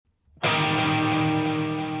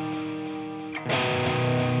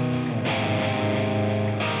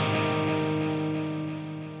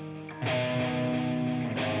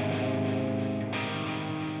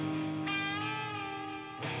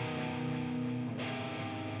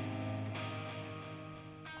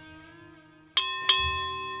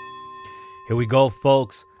Here we go,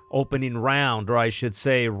 folks. Opening round, or I should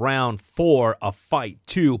say round 4 of Fight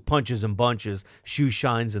 2. Punches and bunches, shoe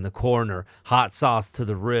shines in the corner, hot sauce to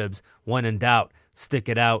the ribs. When in doubt, stick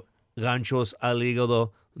it out. Ganchos al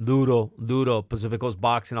hígado, duro. Pacific Coast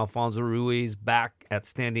Boxing, Alfonso Ruiz, back at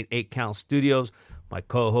Standing 8 Count Studios. My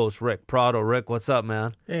co-host, Rick Prado. Rick, what's up,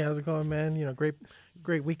 man? Hey, how's it going, man? You know, great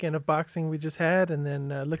weekend of boxing we just had, and then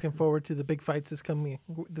looking forward to the big fights this coming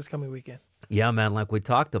weekend. Yeah, man, like we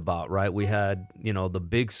talked about, right? We had, the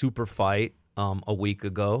big super fight a week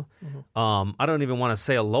ago. Mm-hmm. I don't even want to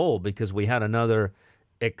say a lull because we had another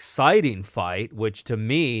exciting fight, which to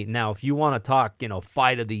me, now, if you want to talk,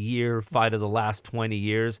 fight of the year, fight of the last 20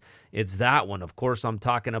 years, it's that one. Of course, I'm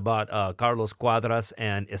talking about Carlos Cuadras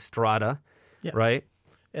and Estrada, right?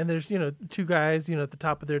 And there's, two guys, at the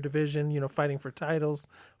top of their division, fighting for titles,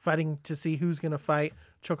 fighting to see who's going to fight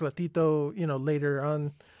Chocolatito, later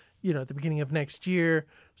on, at the beginning of next year.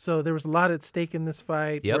 So there was a lot at stake in this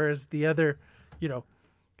fight, whereas the other,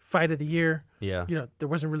 fight of the year, there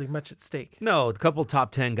wasn't really much at stake. No, a couple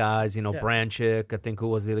top 10 guys, Branchik, I think who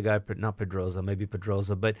was the other guy, not Pedroza, maybe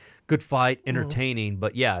Pedroza, but good fight, entertaining. Mm-hmm.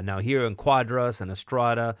 But now here in Cuadras and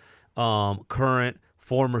Estrada, current,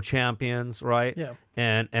 former champions, right? Yeah.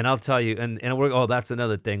 And I'll tell you, and that's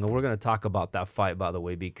another thing. And we're going to talk about that fight, by the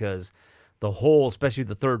way, because the whole, especially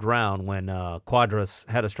the third round when Cuadras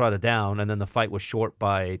had Estrada down and then the fight was short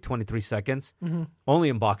by 23 seconds, only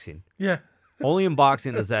in boxing. Yeah. Only in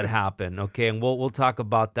boxing does that happen, okay? And we'll talk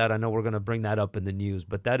about that. I know we're going to bring that up in the news,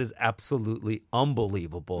 but that is absolutely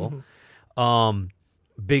unbelievable. Mm-hmm.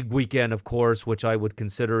 Big weekend, of course, which I would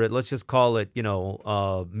consider it. Let's just call it,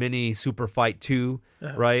 mini Super Fight 2,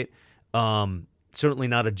 right? Certainly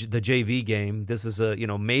not the JV game. This is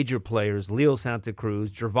major players: Leo Santa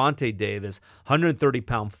Cruz, Gervonta Davis,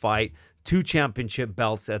 130-pound fight, 2 championship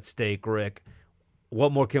belts at stake. Rick,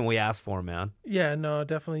 what more can we ask for, man? Yeah, no,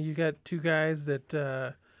 definitely. You got two guys that,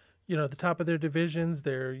 the top of their divisions.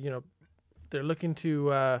 They're looking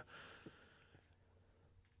to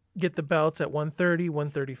get the belts at 130,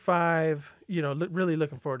 135, really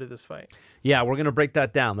looking forward to this fight. Yeah, we're going to break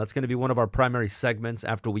that down. That's going to be one of our primary segments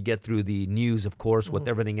after we get through the news, of course, with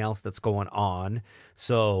everything else that's going on.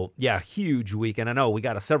 So, huge weekend. I know we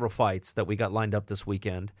got several fights that we got lined up this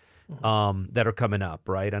weekend that are coming up,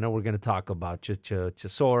 right? I know we're going to talk about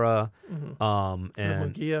Chisora and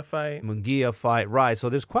Munguia fight. Right, so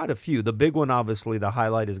there's quite a few. The big one, obviously, the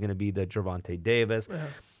highlight is going to be the Gervonta Davis.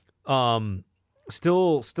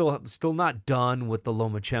 Still not done with the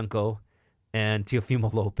Lomachenko and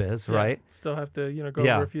Teofimo Lopez, right? Still have to, go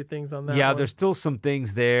over a few things on that. Yeah, one. There's still some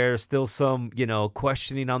things there. Still some,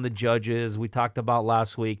 questioning on the judges we talked about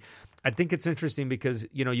last week. I think it's interesting because,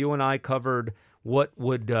 you and I covered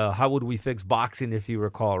how would we fix boxing, if you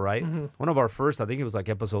recall, right? Mm-hmm. One of our first, I think it was like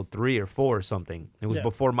episode 3 or 4 or something. It was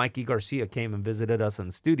before Mikey Garcia came and visited us in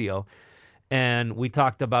the studio. And we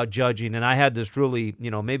talked about judging. And I had this really,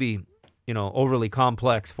 maybe overly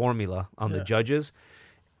complex formula on the judges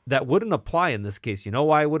that wouldn't apply in this case. You know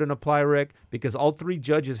why it wouldn't apply, Rick? Because all 3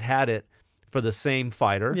 judges had it for the same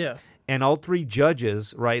fighter. Yeah. And all 3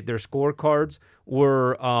 judges, right, their scorecards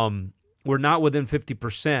were not within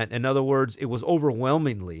 50%. In other words, it was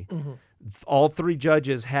overwhelmingly. Mm-hmm. All 3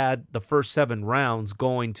 judges had the first 7 rounds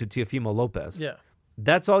going to Teofimo Lopez. Yeah.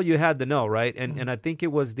 That's all you had to know, right? And I think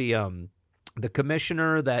it was the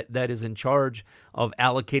commissioner that is in charge of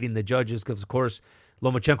allocating the judges, because, of course,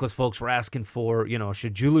 Lomachenko's folks were asking for,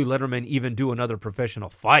 should Julie Letterman even do another professional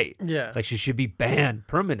fight? Yeah. Like she should be banned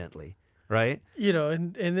permanently, right?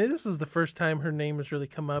 And this is the first time her name has really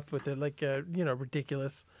come up with it, like a,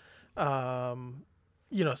 ridiculous,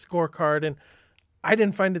 scorecard. And I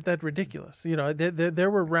didn't find it that ridiculous. There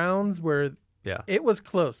were rounds where it was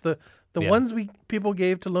close. The ones people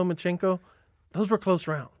gave to Lomachenko, those were close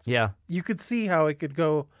rounds. Yeah. You could see how it could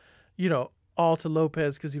go, all to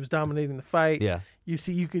Lopez because he was dominating the fight. Yeah. You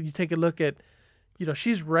take a look at,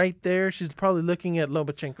 she's right there. She's probably looking at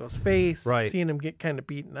Lomachenko's face, seeing him get kind of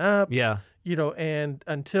beaten up. Yeah. And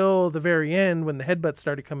until the very end when the headbutts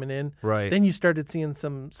started coming in, then you started seeing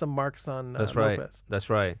some marks on Lopez. That's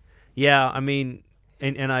right. Yeah, I mean,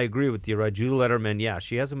 and I agree with you, right? Julie Letterman,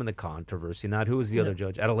 she has him in the controversy. Not who was the other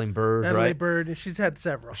judge? Adeline Bird, right? Adeline Bird, she's had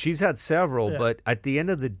several. But at the end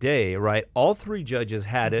of the day, right, all 3 judges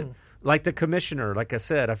had it. Like the commissioner, like I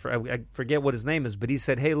said, I forget what his name is, but he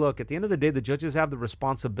said, hey, look, at the end of the day, the judges have the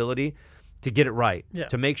responsibility to get it right,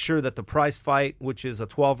 to make sure that the prize fight, which is a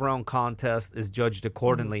 12-round contest, is judged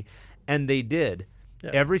accordingly. And they did. Yeah.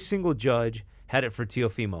 Every single judge had it for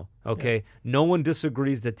Teofimo, okay? Yeah. No one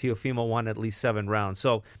disagrees that Teofimo won at least 7 rounds.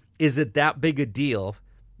 So is it that big a deal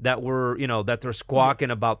that were, that they're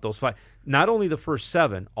squawking about those fights. Not only the first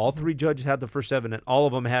 7, all 3 judges had the first 7, and all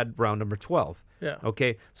of them had round number 12. Yeah.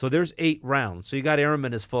 Okay, so there's 8 rounds. So you got Arum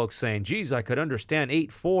and his folks saying, geez, I could understand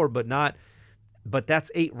 8-4, but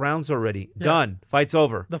that's 8 rounds already. Yeah. Done. Fight's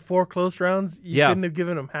over. The 4 close rounds, you couldn't have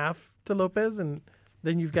given him half to Lopez, and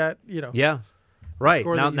then you've got, Yeah. Right.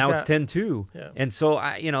 Now it's 10-2. Yeah. And so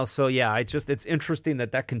it's interesting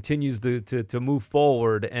that continues to move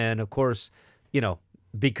forward, and of course,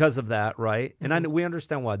 because of that, right? And we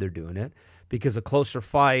understand why they're doing it, because a closer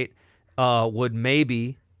fight would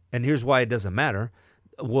maybe, and here's why it doesn't matter,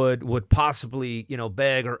 would possibly,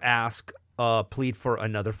 beg or ask, plead for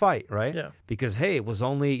another fight, right? Yeah. Because, hey, it was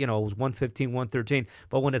only, it was 115, 113.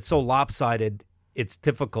 But when it's so lopsided, it's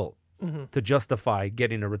difficult to justify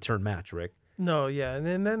getting a return match, Rick. No, yeah.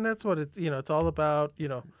 And then that's what it's all about,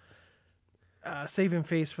 saving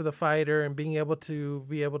face for the fighter and being able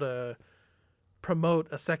to promote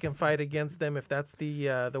a second fight against them if that's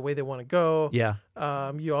the way they want to go. Yeah.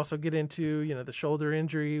 You also get into, the shoulder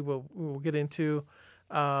injury we'll get into.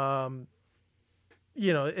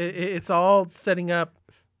 It's all setting up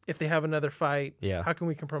if they have another fight. Yeah. How can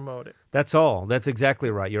we promote it? That's all. That's exactly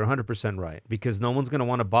right. You're 100% right, because no one's going to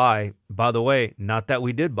want to buy. By the way, not that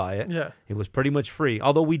we did buy it. Yeah. It was pretty much free,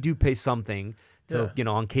 although we do pay something to,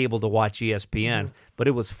 on cable to watch ESPN, but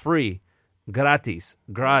it was free. Gratis,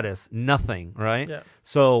 nothing, right? Yeah.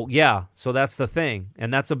 So that's the thing.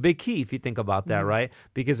 And that's a big key if you think about that, right?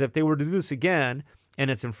 Because if they were to do this again and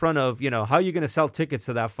it's in front of, how are you going to sell tickets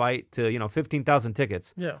to that fight to, 15,000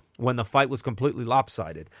 tickets when the fight was completely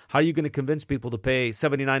lopsided? How are you going to convince people to pay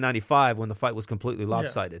 $79.95 when the fight was completely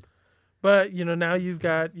lopsided? But, now you've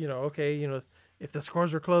got, if the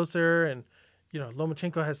scores are closer and,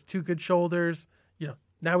 Lomachenko has 2 good shoulders,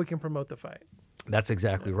 now we can promote the fight. That's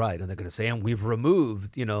exactly right. And they're going to say, and we've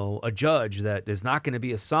removed, a judge that is not going to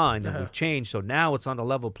be assigned, and we've changed. So now it's on a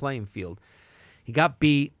level playing field. He got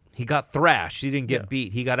beat. He got thrashed. He didn't get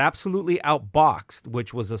beat. He got absolutely outboxed,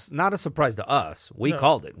 which was not a surprise to us. We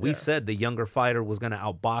called it. We said the younger fighter was going to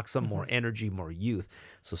outbox him, more energy, more youth.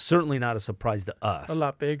 So certainly not a surprise to us. A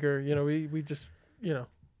lot bigger. We just,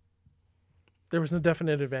 there was no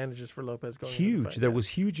definite advantages for Lopez going into the fight. There was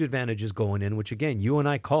huge advantages going in, which, again, you and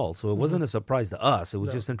I called. So it wasn't a surprise to us. It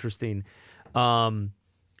was just interesting.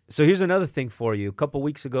 So here's another thing for you. A couple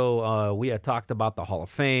weeks ago, we had talked about the Hall of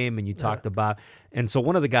Fame, and you talked about, and so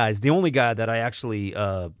one of the guys, the only guy that I actually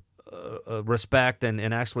respect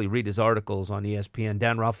and actually read his articles on ESPN,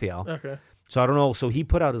 Dan Rafael. Okay. So I don't know. So he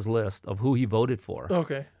put out his list of who he voted for.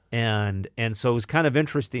 Okay. And so it was kind of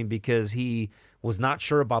interesting because he was not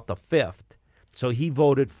sure about the 5th. So he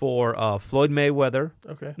voted for Floyd Mayweather.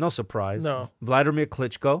 Okay. No surprise. No. Vladimir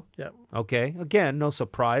Klitschko. Yeah. Okay. Again, no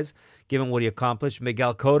surprise, given what he accomplished.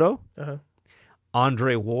 Miguel Cotto.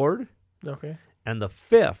 Andre Ward. Okay. And the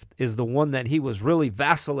 5th is the one that he was really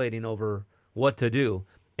vacillating over what to do.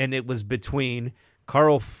 And it was between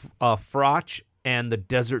Carl Froch and the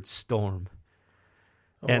Desert Storm.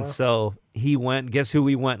 So he went, guess who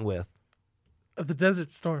he went with? The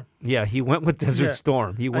Desert Storm. Yeah, he went with Desert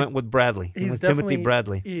Storm. He went with Bradley. He went with Timothy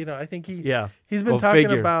Bradley. I think he's been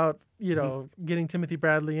talking about, getting Timothy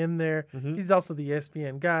Bradley in there. He's also the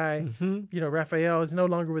ESPN guy. Rafael is no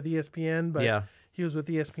longer with ESPN, but he was with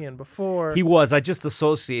ESPN before. He was. I just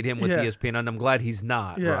associate him with ESPN, and I'm glad he's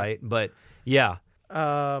not, right? But,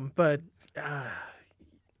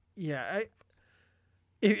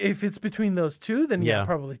 if it's between those two, then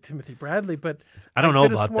probably Timothy Bradley. But I don't know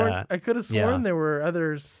about that. I could have sworn there were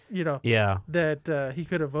others, that he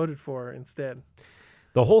could have voted for instead.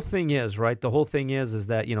 The whole thing is, right? The whole thing is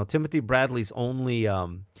that, Timothy Bradley's only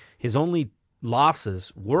his only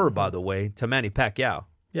losses were, by the way, to Manny Pacquiao.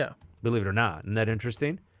 Yeah. Believe it or not. Isn't that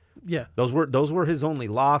interesting? Yeah. Those were his only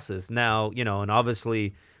losses. Now, and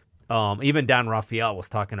obviously even Dan Rafael was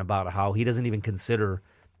talking about how he doesn't even consider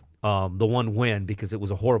the one win because it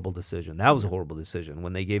was a horrible decision. That was a horrible decision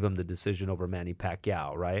when they gave him the decision over Manny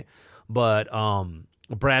Pacquiao, right? But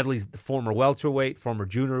Bradley's the former welterweight, former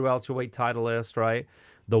junior welterweight titleist, right?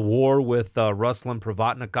 The war with Ruslan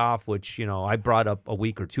Provatnikov, which, I brought up a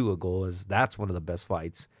week or two ago, is that's one of the best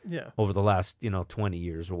fights over the last, 20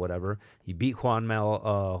 years or whatever. He beat Juan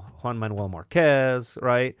Manuel Marquez,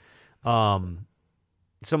 right? Some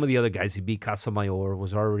of the other guys he beat, Casamayor,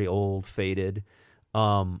 was already old, faded.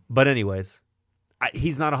 But anyways,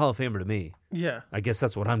 he's not a Hall of Famer to me. Yeah. I guess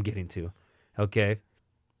that's what I'm getting to. Okay.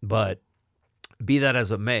 But be that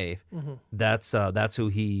as it may, that's who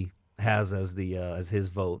he has as his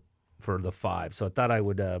vote for the 5. So I thought I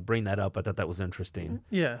would bring that up. I thought that was interesting.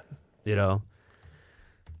 Yeah.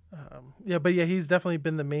 But he's definitely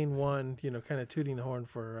been the main one, kind of tooting the horn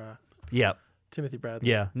for Yeah. Timothy Bradley.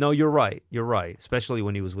 Yeah. No, you're right. You're right. Especially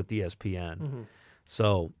when he was with ESPN. Mm-hmm.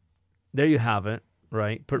 So there you have it,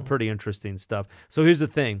 right? Pretty interesting stuff. So here's the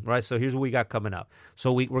thing, right? So here's what we got coming up.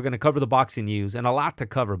 So we're going to cover the boxing news, and a lot to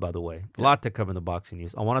cover, by the way. A lot to cover in the boxing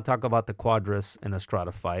news. I want to talk about the Cuadras and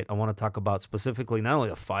Estrada fight. I want to talk about specifically not only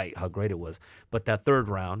the fight, how great it was, but that third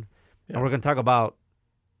round. Yeah. And we're going to talk about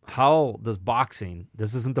how does boxing,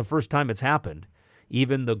 this isn't the first time it's happened,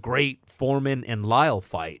 even the great Foreman and Lyle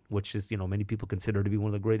fight, which is, many people consider to be one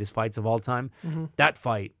of the greatest fights of all time, that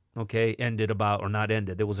fight, ended about, or not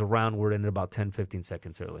ended, there was a round where it ended about 10, 15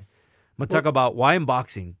 seconds early. I'm going to talk about why in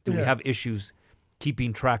boxing do we have issues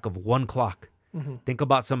keeping track of one clock. Think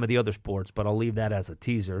about some of the other sports, but I'll leave that as a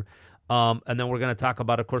teaser. And then we're going to talk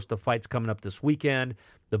about, of course, the fights coming up this weekend.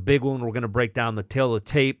 The big one, we're going to break down the tail of the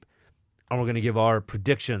tape, and we're going to give our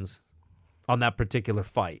predictions on that particular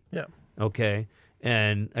fight. Yeah. Okay.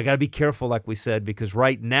 And I got to be careful, like we said, because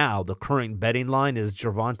right now the current betting line is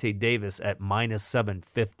Gervonta Davis at minus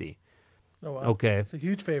 750. Oh, wow. Okay. It's a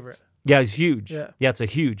huge favorite. Yeah, it's huge. Yeah, it's a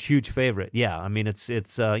huge favorite. Yeah, I mean it's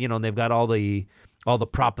and they've got all the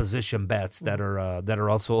proposition bets that are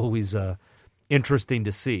also always interesting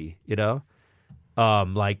to see.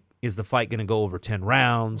 Like, is the fight going to go over 10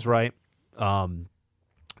 rounds? Right.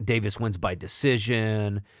 Davis wins by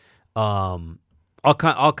decision. All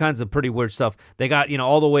kinds of pretty weird stuff. They got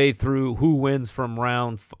all the way through who wins from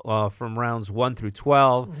rounds 1 through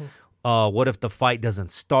 12. What if the fight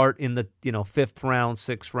doesn't start in the 5th round,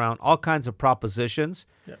 6th round? All kinds of propositions.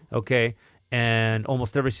 Yeah. Okay, and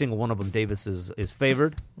almost every single one of them, Davis is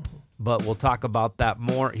favored. But we'll talk about that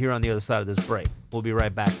more here on the other side of this break. We'll be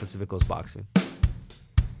right back. Pacific Coast Boxing.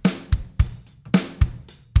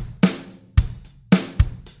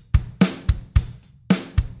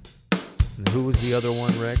 And who was the other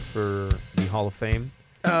one, Rick, for the Hall of Fame?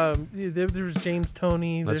 There was James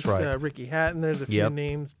Toney. That's there's right. Ricky Hatton. There's a few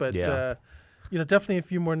names, but definitely a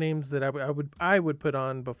few more names that I would put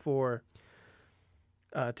on before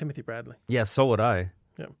Timothy Bradley. Yeah, so would I.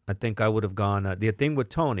 Yeah. I think I would have gone. The thing with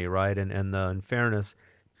Tony, right, and in fairness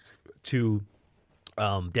to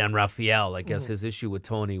Dan Rafael, I guess his issue with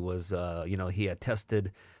Tony was, he had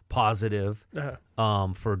tested positive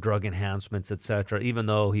for drug enhancements, etc. Even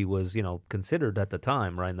though he was, considered at the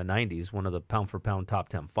time, right in the 90s, one of the pound-for-pound top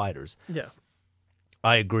 10 fighters. Yeah,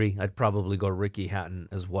 I agree. I'd probably go Ricky Hatton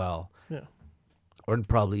as well. Yeah, or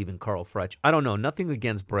probably even Carl Fretch. I don't know. Nothing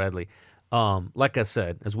against Bradley. Like I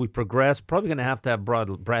said, as we progress, probably going to have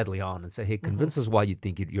Bradley on and say, hey, convince us why you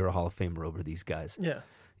think you're a Hall of Famer over these guys. Yeah,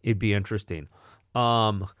 it'd be interesting.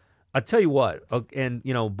 I tell you what, and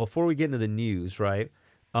before we get into the news, right?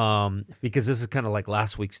 Because this is kind of like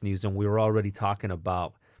last week's news, and we were already talking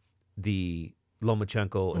about the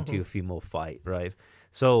Lomachenko and Teofimo fight, right?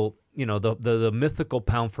 So the mythical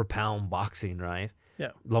pound for pound boxing, right?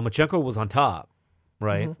 Yeah, Lomachenko was on top,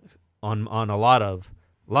 right? On a lot of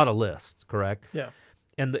lists, correct? Yeah.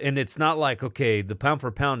 And it's not like, okay, the pound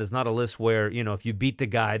for pound is not a list where, if you beat the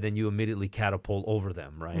guy, then you immediately catapult over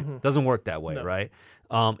them, right? Doesn't work that way, right?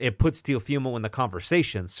 It puts Teofimo in the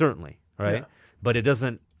conversation, certainly, right? Yeah. But it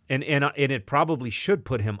doesn't, and it probably should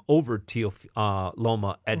put him over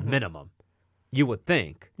Loma at minimum, you would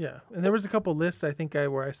think. Yeah, and there was a couple lists I think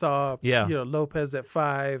where I saw, Lopez at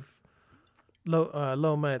 5,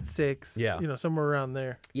 Loma at 6, somewhere around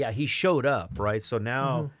there. Yeah, he showed up, right? So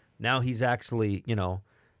now he's actually,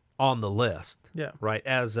 on the list, right?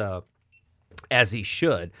 As he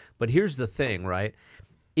should. But here's the thing, right?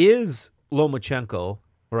 Is Lomachenko,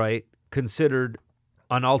 right, considered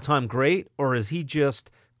an all-time great, or is he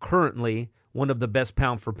just currently one of the best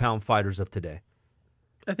pound-for-pound fighters of today?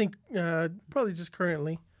 I think probably just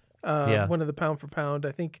currently one of the pound-for-pound.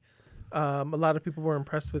 I think a lot of people were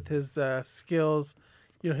impressed with his skills,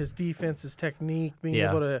 his defense, his technique, being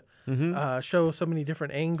able to show so many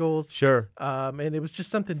different angles. Sure. And it was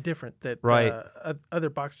just something different that other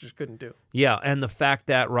boxers couldn't do. Yeah, and the fact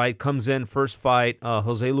that, comes in, first fight,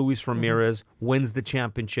 Jose Luis Ramirez wins the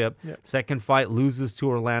championship. Yep. Second fight, loses to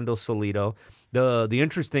Orlando Salido. The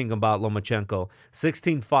interesting about Lomachenko,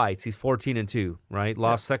 16 fights, he's 14-2, right?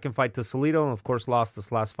 Lost second fight to Salido, and of course lost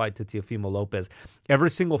this last fight to Teofimo Lopez.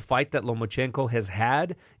 Every single fight that Lomachenko has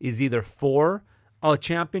had is either for a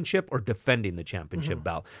championship or defending the championship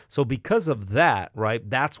bout. So because of that, right,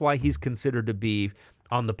 that's why he's considered to be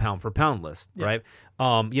on the pound-for-pound list, right?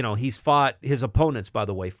 He's fought his opponents, by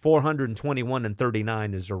the way,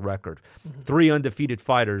 421-39 is their record. 3 undefeated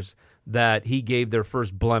fighters that he gave their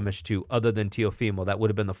first blemish to other than Teofimo. That would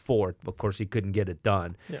have been the 4th. Of course, he couldn't get it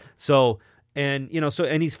done. Yeah. So And, so,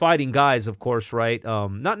 and he's fighting guys, of course, right?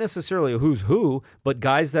 Not necessarily a who's who, but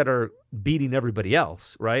guys that are beating everybody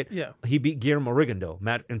else, right? Yeah. He beat Guillermo Rigondeaux.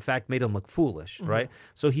 Matt, in fact, made him look foolish, right?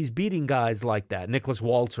 So he's beating guys like that. Nicholas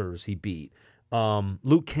Walters, he beat.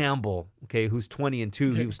 Luke Campbell, okay, who's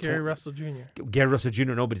 20-2. He was Gary Russell Jr. Gary Russell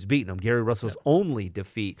Jr., nobody's beating him. Gary Russell's only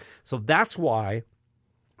defeat. So that's why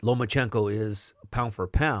Lomachenko is pound for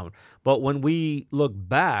pound. But when we look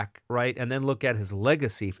back, right, and then look at his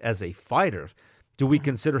legacy as a fighter, do we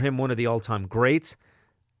consider him one of the all-time greats?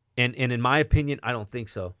 And in my opinion, I don't think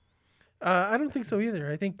so. I don't think so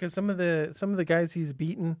either. I think because some of the guys he's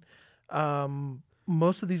beaten,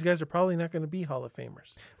 most of these guys are probably not going to be Hall of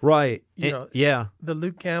Famers. Right. Yeah. The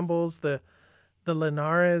Luke Campbells, the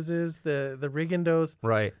Linareses, the Rigondeaux.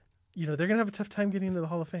 Right. They're going to have a tough time getting into the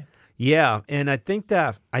Hall of Fame. Yeah, and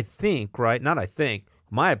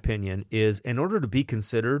my opinion is in order to be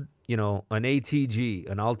considered, an ATG,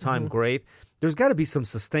 an all-time great, there's got to be some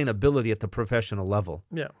sustainability at the professional level.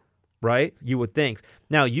 Yeah. Right? You would think.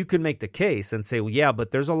 Now, you could make the case and say, well, yeah, but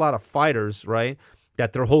there's a lot of fighters, right,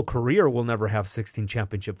 that their whole career will never have 16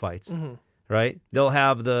 championship fights, right? They'll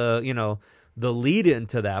have the lead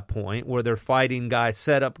into that point where they're fighting guys,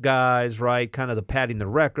 setup guys, right, kind of the padding the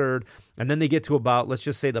record, and then they get to about, let's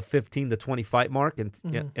just say, the 15 to 20 fight mark, and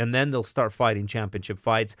then they'll start fighting championship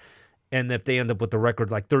fights. And if they end up with the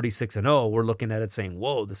record like 36-0, we're looking at it saying,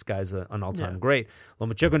 whoa, this guy's an all-time great.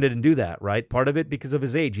 Lomachenko didn't do that, right? Part of it because of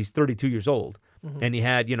his age. He's 32 years old. And he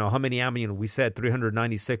had, how many, we said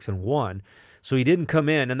 396-1. So he didn't come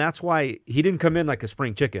in, and that's why he didn't come in like a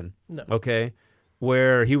spring chicken, okay,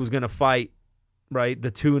 where he was going to fight, right,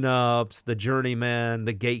 the tune-ups, the journeymen,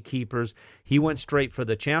 the gatekeepers. He went straight for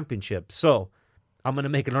the championship. So I'm going to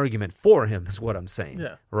make an argument for him is what I'm saying,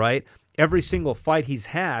 right? Every single fight he's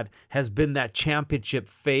had has been that championship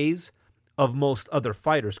phase of most other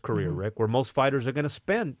fighters' career, Rick, where most fighters are going to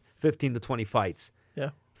spend 15 to 20 fights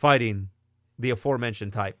fighting the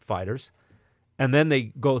aforementioned type fighters. And then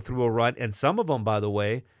they go through a run, and some of them, by the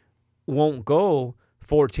way, won't go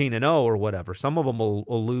 14-0 or whatever. Some of them will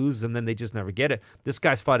lose, and then they just never get it. This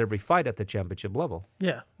guy's fought every fight at the championship level.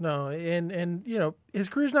 Yeah, no, and his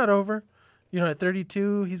career's not over. At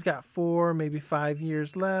 32, he's got 4, maybe 5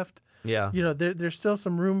 years left. Yeah. There's still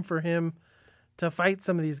some room for him to fight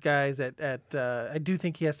some of these guys at I do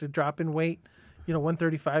think he has to drop in weight.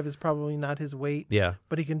 135 is probably not his weight. Yeah.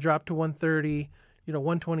 But he can drop to 130,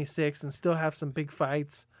 126 and still have some big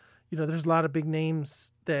fights. There's a lot of big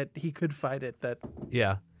names that he could fight at that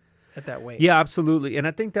weight. Yeah, absolutely. And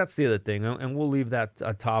I think that's the other thing, and we'll leave that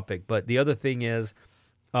a topic. But the other thing is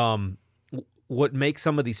what makes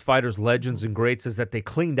some of these fighters legends and greats is that they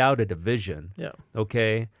cleaned out a division. Yeah.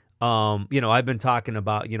 Okay? I've been talking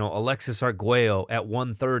about, Alexis Arguello at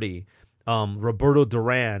 130, Roberto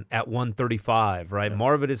Duran at 135, right? Yeah.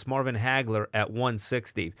 Marvin Hagler at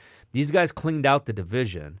 160. These guys cleaned out the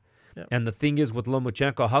division. Yeah. And the thing is with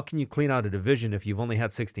Lomachenko, how can you clean out a division if you've only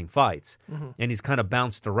had 16 fights? And he's kind of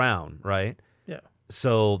bounced around, right? Yeah.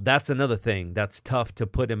 So that's another thing that's tough to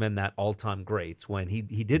put him in that all-time greats when he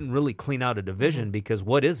didn't really clean out a division because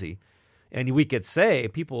what is he? And we could say,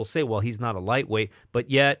 people will say, well, he's not a lightweight, but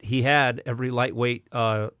yet he had every lightweight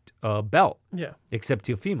belt except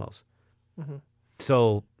Teofimo's.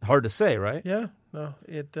 So hard to say, right? Yeah, no,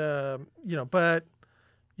 it, but,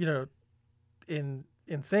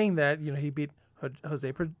 in saying that, he beat Jose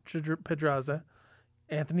Pedraza,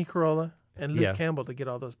 Anthony Corolla, and Luke Campbell to get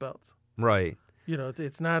all those belts. Right.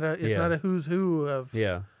 It's not a who's who of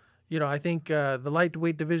I think the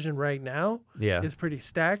lightweight division right now is pretty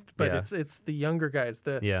stacked, but it's the younger guys,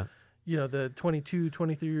 the 22,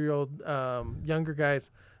 23-year-old younger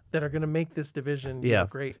guys that are going to make this division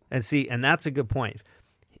great. And that's a good point.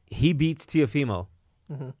 He beats Teofimo,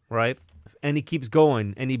 right? And he keeps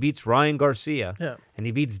going, and he beats Ryan Garcia, and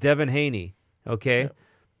he beats Devin Haney, okay? Yeah.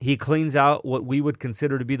 He cleans out what we would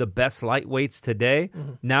consider to be the best lightweights today.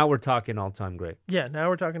 Now we're talking all-time great. Yeah, now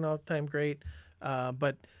we're talking all-time great.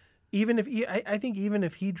 But even if I think even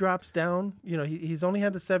if he drops down, he's only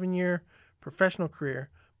had a 7-year professional career.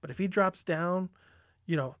 But if he drops down,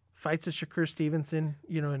 fights a Shakur Stevenson,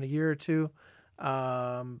 in a year or two,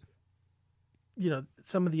 some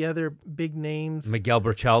of the other big names. Miguel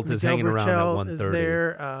Berchelt is hanging around at 130. Is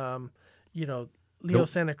there. Leo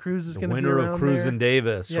Santa Cruz is going to be around there. Winner of Cruz and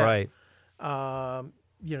Davis, right.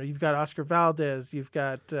 You've got Oscar Valdez. You've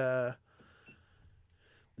got... there's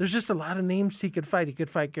just a lot of names he could fight. He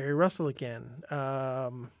could fight Gary Russell again.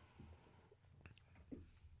 And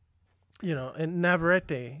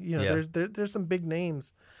Navarrete. There's some big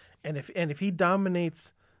names. And if he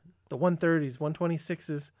dominates the 130s,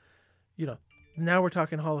 126s, Now we're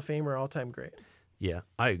talking Hall of Famer, all-time great. Yeah,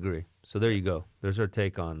 I agree. So there you go. There's our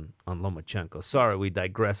take on Lomachenko. Sorry, we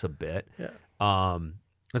digress a bit. Yeah.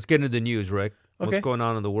 Let's get into the news, Rick. Okay. What's going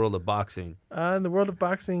on in the world of boxing? In the world of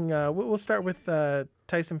boxing, we'll start with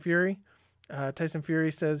Tyson Fury. Tyson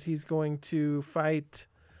Fury says he's going to fight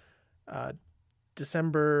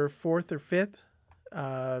December 4th or 5th,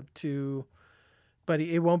 but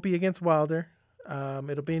it won't be against Wilder.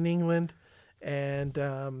 It'll be in England. And,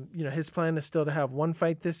 his plan is still to have one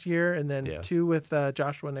fight this year and then 2 with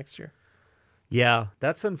Joshua next year. Yeah,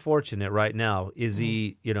 that's unfortunate right now. Is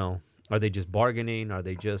he, are they just bargaining? Are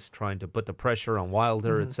they just trying to put the pressure on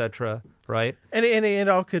Wilder, et cetera, right? And it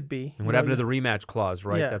all could be. And what happened to the rematch clause,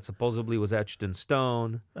 right? Yeah. That supposedly was etched in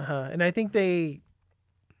stone. And I think they,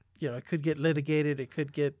 it could get litigated. It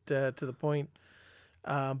could get to the point.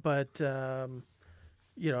 I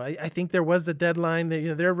think there was a deadline.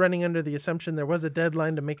 That, they're running under the assumption there was a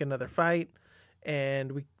deadline to make another fight.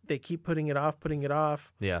 And they keep putting it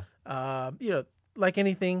off. Yeah. Like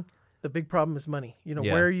anything, the big problem is money.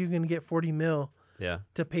 Where are you going to get $40 million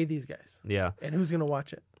to pay these guys? Yeah. And who's going to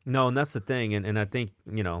watch it? No, and that's the thing. And I think,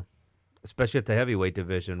 especially at the heavyweight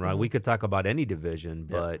division, right? We could talk about any division,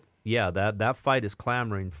 but that fight is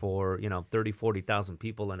clamoring for, 30, 40,000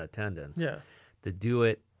 people in attendance. Yeah. To do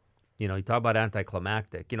it, you talk about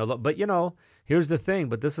anticlimactic, but, here's the thing,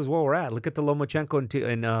 but this is where we're at. Look at the Lomachenko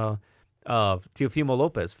and Teofimo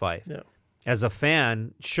Lopez fight. Yeah. As a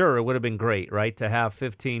fan, sure, it would have been great, right, to have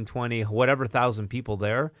 15, 20, whatever thousand people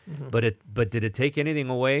there. But did it take anything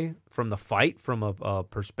away from the fight, from a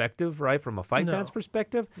perspective, right, from a fight fan's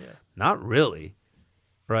perspective? Yeah. Not really,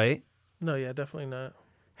 right? No, yeah, definitely not.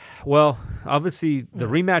 Well, obviously, the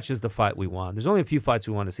rematch is the fight we want. There's only a few fights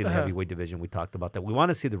we want to see in the heavyweight division. We talked about that. We want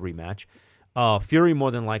to see the rematch. Fury more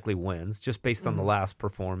than likely wins just based on the last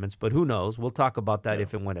performance, but who knows? We'll talk about that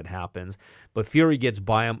if and when it happens. But Fury gets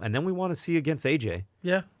by him, and then we want to see against AJ.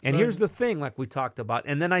 Yeah. And here's the thing, like we talked about,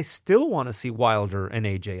 and then I still want to see Wilder and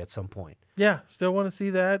AJ at some point. Yeah, still want to see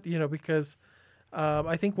that, because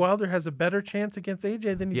I think Wilder has a better chance against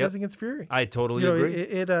AJ than he does against Fury. I totally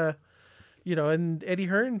agree. And Eddie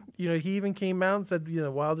Hearn, he even came out and said,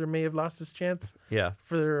 Wilder may have lost his chance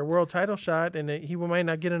for a world title shot, and he might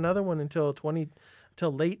not get another one until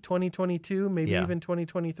late 2022, maybe even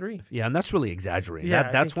 2023. Yeah, and that's really exaggerating.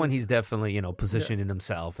 Yeah, that's when he's definitely, positioning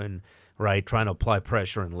himself and, right, trying to apply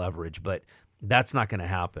pressure and leverage, but that's not going to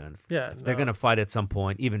happen. Yeah, They're going to fight at some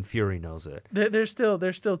point. Even Fury knows it. There's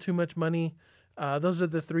still too much money. Those are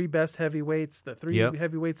the 3 best heavyweights. The 3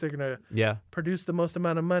 heavyweights are going to produce the most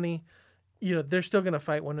amount of money. They're still going to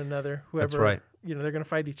fight one another. Whoever, that's right. They're going to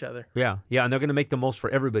fight each other. Yeah, and they're going to make the most for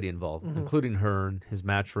everybody involved, including Hearn, his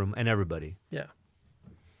matchroom, and everybody. Yeah.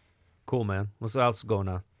 Cool, man. What's else going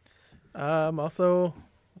on? Also,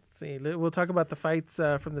 let's see. We'll talk about the fights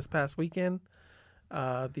from this past weekend.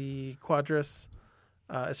 The Cuadras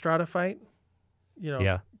Estrada fight.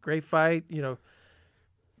 Great fight.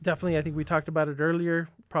 Definitely, I think we talked about it earlier.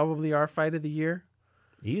 Probably our fight of the year.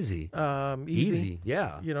 Easy.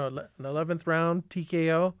 Yeah. An 11th round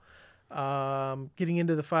TKO. Getting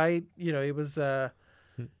into the fight, it was,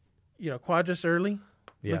 Cuadras early.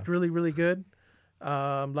 Looked really, really good.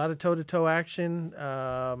 A lot of toe-to-toe action.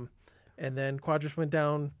 And then Cuadras went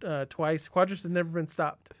down twice. Cuadras had never been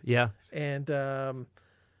stopped. Yeah. And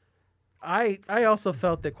I also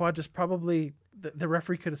felt that Cuadras probably, the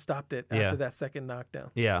referee could have stopped it after that second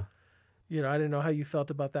knockdown. Yeah. I didn't know how you felt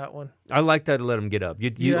about that one. I like that to let him get up.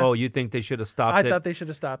 You think they should have stopped it? I thought they should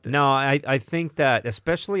have stopped it. No, I think that,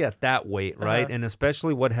 especially at that weight, right, and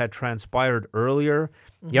especially what had transpired earlier.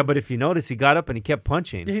 Yeah, but if you notice, he got up and he kept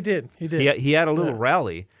punching. He did. He had a little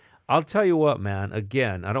rally. I'll tell you what, man.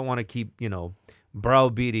 Again, I don't want to keep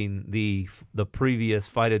browbeating the previous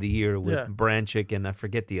fight of the year with Branchik and I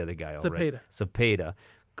forget the other guy already. Cepeda.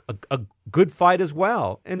 A good fight as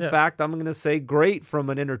well. In fact, I'm going to say great from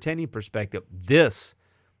an entertaining perspective. This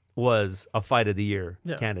was a fight of the year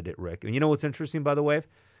candidate, Rick. And you know what's interesting, by the way?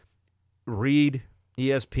 Read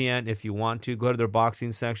ESPN if you want to. Go to their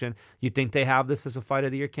boxing section. You think they have this as a fight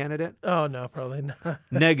of the year candidate? Oh, no, probably not.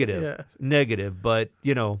 Negative. But,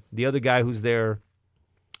 the other guy who's there,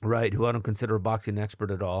 right, who I don't consider a boxing expert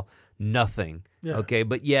at all, nothing. Yeah. Okay,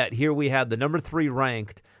 but yet here we had the number 3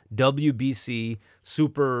 ranked WBC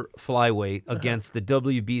super flyweight against the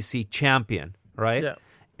WBC champion, right? Yeah.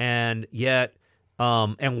 And yet,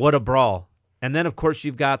 and what a brawl. And then, of course,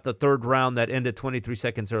 you've got the third round that ended 23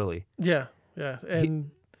 seconds early. Yeah.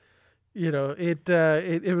 And,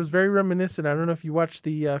 it was very reminiscent. I don't know if you watched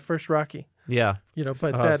the first Rocky. Yeah.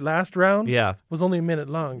 But that last round was only a minute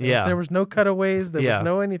long. There was no cutaways. There was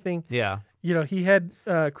no anything. Yeah. You know, he had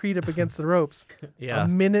Creed up against the ropes. Yeah. A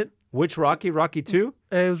minute. Which Rocky? Rocky 2?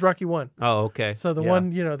 It was Rocky 1. Oh, okay. So the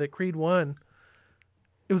one, you know, that Creed won,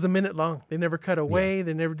 it was a minute long. They never cut away. Yeah.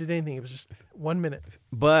 They never did anything. It was just 1 minute.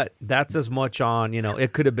 But that's as much on, you know,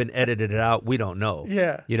 it could have been edited out. We don't know.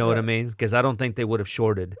 Yeah. You know what I mean? Because I don't think they would have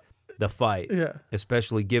shorted the fight. Yeah.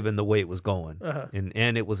 Especially given the way it was going.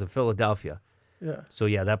 And it was in Philadelphia. Yeah. So,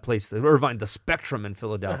 yeah, that place, Irvine, the Spectrum in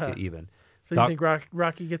Philadelphia even. So you think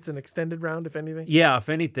Rocky gets an extended round, if anything? Yeah, if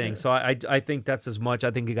anything. Yeah. So I think that's as much. I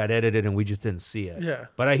think it got edited and we just didn't see it. Yeah.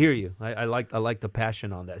 But I hear you. I like the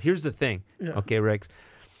passion on that. Here's the thing. Yeah. Okay, Rick.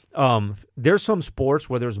 There's some sports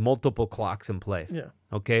where there's multiple clocks in play. Yeah.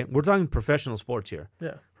 Okay? We're talking professional sports here.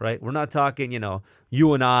 Yeah. Right? We're not talking, you know,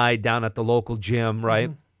 you and I down at the local gym, right?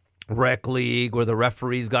 Mm-hmm. Rec league where the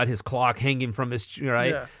referee's got his clock hanging from his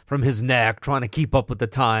from his neck trying to keep up with the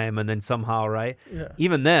time and then somehow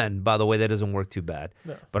even then, by the way, that doesn't work too bad.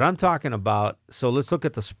 But I'm talking about, so let's look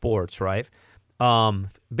at the sports, right?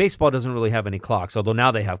 Baseball doesn't really have any clocks, although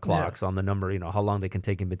now they have clocks on the number, you know, how long they can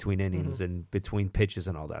take in between innings and between pitches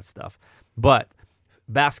and all that stuff. But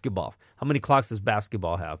basketball, how many clocks does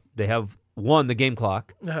basketball have? They have one, the game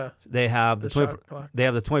clock. They have the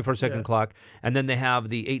 24-second clock, and then they have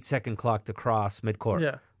the 8-second clock to cross midcourt.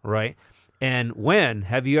 Yeah. Right? And when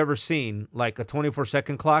have you ever seen like a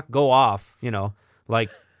 24-second clock go off, you know, like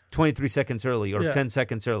 23 seconds early or 10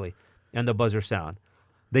 seconds early and the buzzer sound?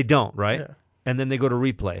 They don't, right? Yeah. And then they go to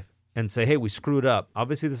replay and say, hey, we screwed up.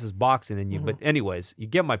 Obviously, this is boxing, and but anyways, you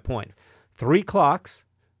get my point. 3 clocks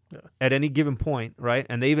at any given point, right?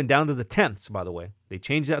 And they even down to the tenths, by the way. They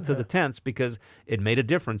changed that to the tenths because it made a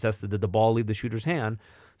difference as to did the ball leave the shooter's hand,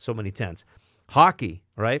 so many tenths. Hockey,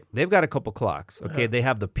 right? They've got a couple clocks, okay? They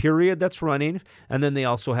have the period that's running, and then they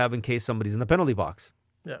also have in case somebody's in the penalty box.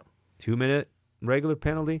 Yeah. 2-minute regular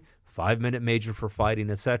penalty, 5-minute major for fighting,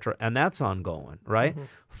 etc., and that's ongoing, right?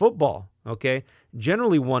 Football, okay?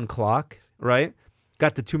 Generally 1 clock, right?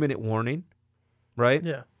 Got the 2-minute warning, right?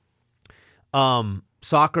 Yeah.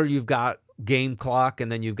 Soccer, you've got game clock,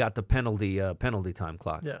 and then you've got the penalty time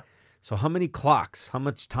clock. Yeah. So how many clocks? How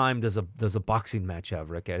much time does a boxing match have,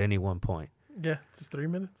 Rick, at any one point? Yeah, just 3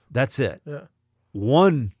 minutes. That's it. Yeah.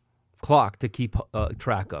 1 clock to keep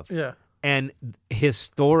track of. Yeah. And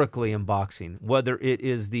historically in boxing, whether it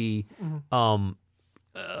is the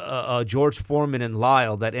George Foreman and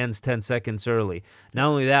Lyle that ends 10 seconds early. Not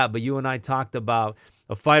only that, but you and I talked about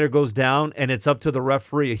a fighter goes down and it's up to the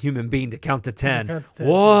referee, a human being, to count to 10.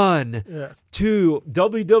 1, 2.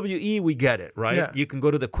 WWE, we get it, right? Yeah. You can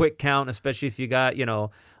go to the quick count, especially if you got, you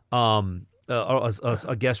know,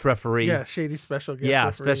 a guest referee. Yeah, shady special guest referee. Yeah,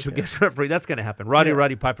 special guest referee. That's going to happen.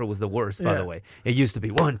 Roddy Piper was the worst, by the way. It used to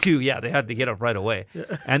be 1, 2. Yeah, they had to get up right away.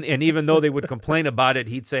 Yeah. And even though they would complain about it,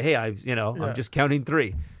 he'd say, hey, I'm just counting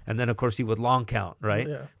 3. And then, of course, he would long count, right,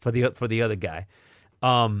 for the other guy.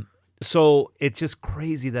 So it's just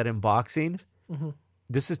crazy that in boxing,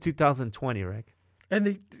 this is 2020, Rick.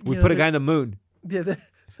 And we put a guy in the moon. Yeah,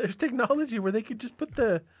 there's technology where they could just put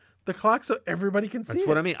the clock so everybody can see it. That's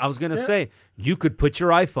what I mean. I was going to say, you could put your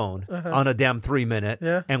iPhone on a damn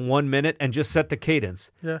 3-minute and 1 minute and just set the cadence,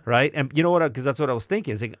 right? And you know what? Because that's what I was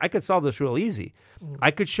thinking. Is like, I could solve this real easy. I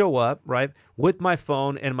could show up, right, with my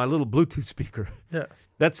phone and my little Bluetooth speaker. Yeah.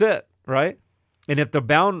 That's it, right? And if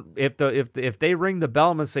if they ring the bell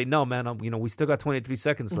and say, no, man, we still got 23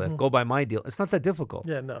 seconds left, go by my deal. It's not that difficult.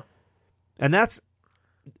 Yeah, no. And that's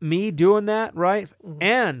me doing that, right?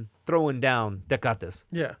 And throwing down Tecates.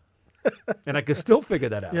 Yeah. And I could still figure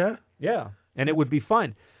that out. Yeah? Yeah. And it would be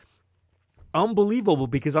fine. Unbelievable,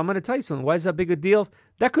 because I'm going to tell you something. Why is that big a deal?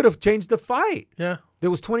 That could have changed the fight. Yeah. There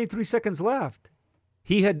was 23 seconds left.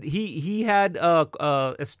 He had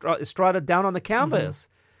Estrada down on the canvas.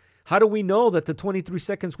 How do we know that the 23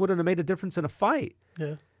 seconds wouldn't have made a difference in a fight?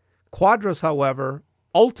 Yeah. Cuadras, however,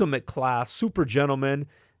 ultimate class, super gentleman,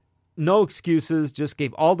 no excuses, just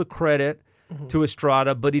gave all the credit to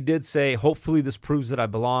Estrada, but he did say, hopefully this proves that I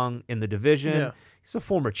belong in the division. Yeah. He's a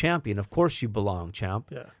former champion. Of course you belong, champ.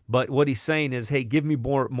 Yeah. But what he's saying is, hey, give me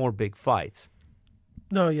more big fights.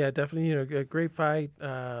 No, yeah, definitely. A great fight.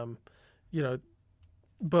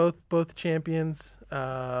 Both champions.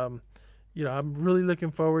 I'm really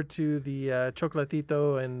looking forward to the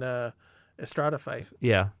Chocolatito and Estrada fight.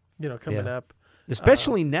 Yeah. Coming up.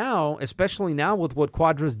 Especially now with what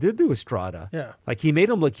Cuadras did to Estrada. Yeah. Like, he made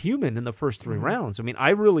him look human in the first 3 rounds. I mean, I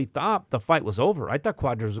really thought the fight was over. I thought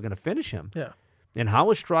Cuadras was going to finish him. Yeah. And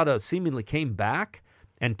how Estrada seemingly came back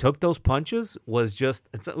and took those punches was just,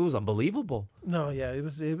 it was unbelievable. No, yeah, it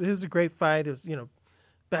was a great fight. It was,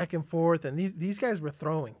 back and forth, and these guys were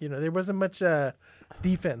throwing. There wasn't much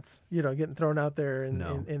defense, getting thrown out there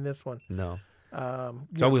in this one. No.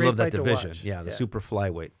 So we love that division. Yeah, the super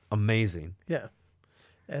flyweight. Amazing. Yeah.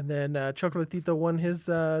 And then Chocolatito won his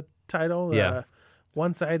title. Yeah.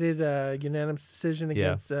 One-sided unanimous decision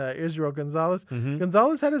against Israel Gonzalez. Mm-hmm.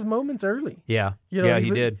 Gonzalez had his moments early. Yeah. He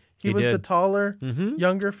did. He was the taller,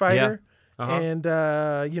 younger fighter. Yeah. Uh-huh.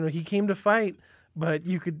 And he came to fight, but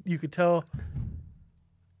you could tell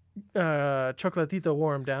Chocolatito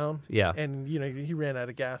wore him down. Yeah. And he ran out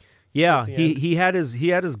of gas. Yeah, he had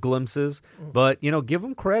his glimpses, but give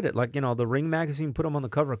him credit. Like the Ring magazine put him on the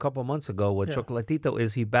cover a couple of months ago with Chocolatito.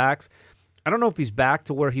 Is he back? I don't know if he's back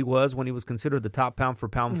to where he was when he was considered the top pound for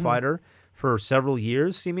pound fighter for several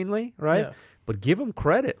years, seemingly, right? Yeah. But give him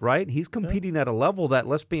credit, right? He's competing at a level that,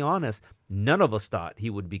 let's be honest, none of us thought he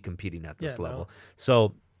would be competing at this level. No.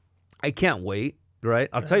 So I can't wait, right?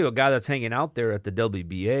 I'll tell you a guy that's hanging out there at the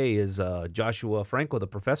WBA is Joshua Franco, the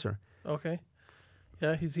professor. Okay.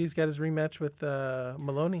 Yeah, he's got his rematch with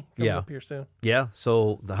Maloney coming up here soon. Yeah,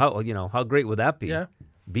 so how great would that be? Yeah.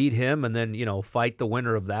 Beat him and then, fight the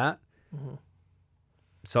winner of that. Mm-hmm.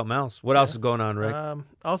 Something else. What else is going on, Rick?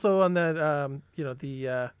 Also on that,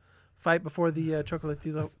 the fight before the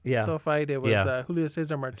Chocolatito fight, it was Julio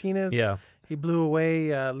Cesar Martinez. Yeah. He blew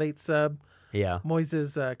away late sub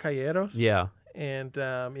Moises Calleros. Yeah. And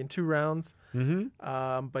in 2 rounds.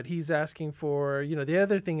 Mm-hmm. But he's asking for, the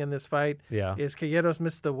other thing in this fight is Calleros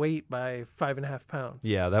missed the weight by 5.5 pounds.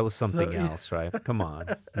 Yeah, that was something else, right? Come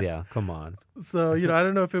on. Yeah, come on. So, I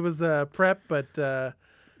don't know if it was prep, but...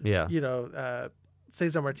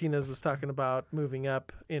 Cesar Martinez was talking about moving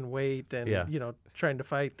up in weight and, trying to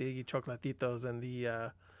fight the Chocolatitos and the,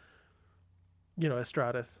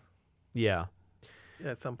 Estradas. Yeah.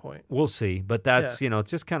 At some point. We'll see. But that's, it's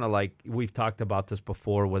just kind of like we've talked about this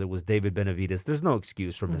before, whether it was David Benavidez. There's no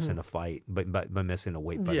excuse for missing a fight, but by missing a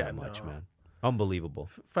weight by that much, man. Unbelievable.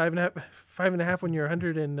 5.5 when you're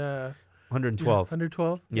 112.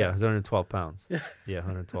 112? Yeah, 112 pounds. Yeah,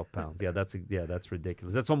 112 pounds. Yeah, that's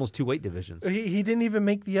ridiculous. That's almost 2 weight divisions. He didn't even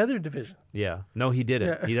make the other division. Yeah. No, he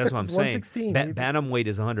didn't. Yeah. That's what I'm saying. 116. Bantamweight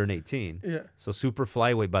is 118. Yeah. So super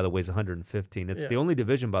flyweight, by the way, is 115. It's the only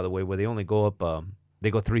division, by the way, where they only go up they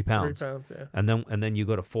go 3 pounds. 3 pounds, yeah. And then you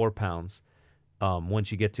go to 4 pounds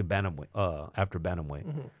once you get to bantamweight, after bantamweight.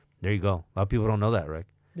 Mm-hmm. There you go. A lot of people don't know that, Rick.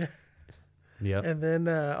 Yeah. Yeah. And then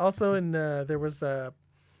also there was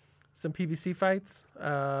some PBC fights.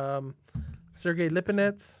 Sergey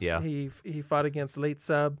Lipinets. Yeah. He fought against late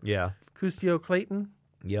sub. Yeah. Custio Clayton.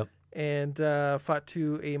 Yep. And fought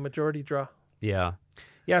to a majority draw. Yeah.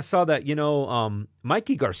 Yeah, I saw that.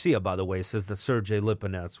 Mikey Garcia, by the way, says that Sergey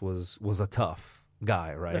Lipinets was a tough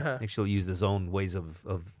guy, right? Uh-huh. Actually used his own ways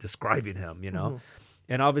of describing him,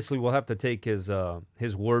 And obviously we'll have to take his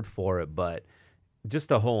word for it, but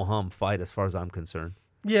just a whole hum fight as far as I'm concerned.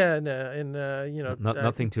 Yeah, and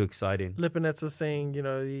nothing too exciting. Lipinets was saying,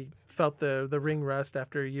 he felt the ring rust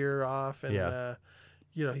after a year off, and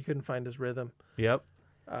he couldn't find his rhythm. Yep.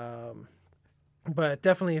 But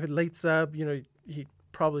definitely, if it late sub, he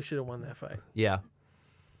probably should have won that fight. Yeah.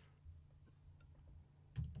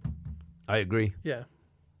 I agree. Yeah.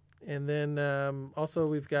 And then also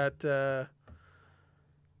we've got the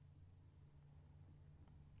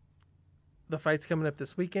fights coming up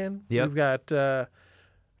this weekend. Yep. We've got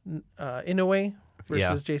Inoue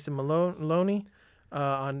versus Jason Maloney.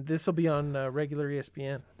 This will be on regular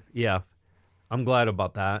ESPN. Yeah. I'm glad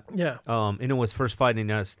about that. Yeah. Inoue's first fight in the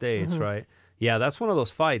United States, right? Yeah, that's one of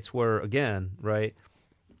those fights where, again, right,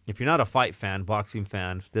 if you're not a fight fan, boxing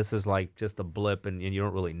fan, this is like just a blip and you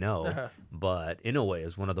don't really know. Uh-huh. But Inoue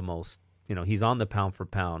is one of the most, he's on the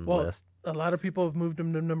pound-for-pound list. A lot of people have moved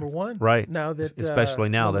him to number 1. Right. Now that especially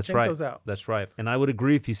now, that's right. Out. That's right. And I would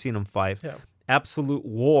agree if you've seen him fight. Yeah. Absolute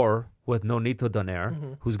war with Nonito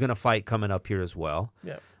Donaire, who's going to fight coming up here as well.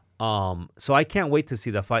 Yeah. So I can't wait to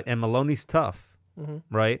see that fight. And Maloney's tough,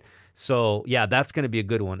 right? So, yeah, that's going to be a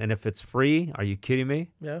good one. And if it's free, are you kidding me?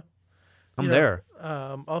 Yeah. I'm there.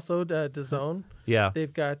 Also, DAZN. Yeah.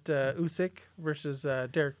 They've got Usyk versus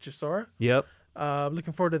Derek Chisora. Yep.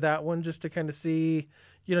 Looking forward to that one just to kind of see,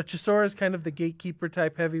 Chisora is kind of the gatekeeper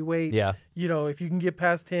type heavyweight. Yeah. If you can get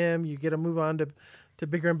past him, you get to move on to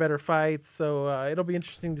bigger and better fights. So it'll be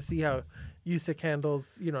interesting to see how Usyk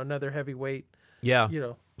handles, another heavyweight. Yeah.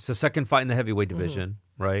 It's the second fight in the heavyweight division,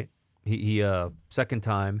 right? He second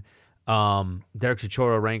time. Derek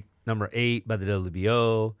Chisora ranked number 8 by the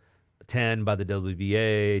WBO, 10 by the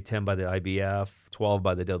WBA, 10 by the IBF, 12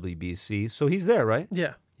 by the WBC. So he's there, right?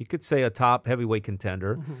 Yeah. You could say a top heavyweight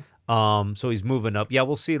contender. So he's moving up. Yeah,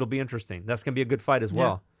 we'll see. It'll be interesting. That's going to be a good fight as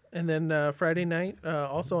well. And then Friday night,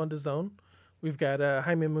 also on DAZN, we've got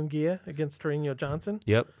Jaime Munguia against Torino Johnson.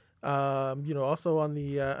 Yep. Also on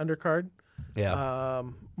the undercard, Yeah.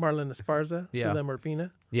 Marlon Esparza, Yeah. Sulem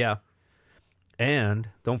Urbina. Yeah. And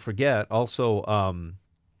don't forget also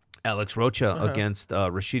Alex Rocha against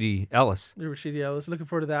Rashidi Ellis. Rashidi Ellis. Looking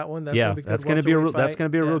forward to that one. That's Yeah, gonna be good. that's going to be a real, Welterweight that's going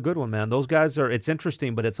to be a fight. real good one, man. Those guys are. It's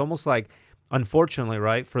interesting, but it's almost like, unfortunately,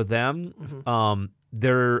 right for them,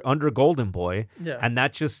 they're under Golden Boy, Yeah. and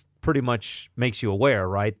that just pretty much makes you aware,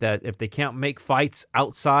 right, that if they can't make fights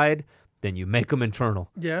outside, then you make them internal.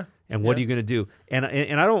 Yeah. And what are you going to do? And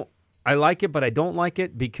I don't. I like it, but I don't like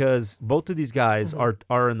it because both of these guys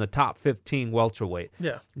are in the top 15 welterweight.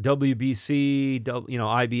 Yeah. WBC,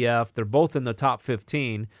 IBF, they're both in the top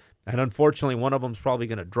 15, and unfortunately, one of them's probably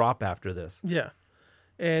going to drop after this. Yeah.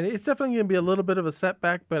 And it's definitely going to be a little bit of a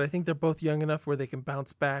setback, but I think they're both young enough where they can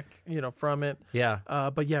bounce back, from it. Yeah.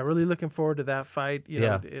 But yeah, really looking forward to that fight.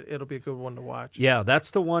 It'll be a good one to watch. Yeah, that's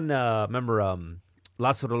the one. Remember,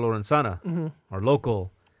 Lázaro Lorenzana, our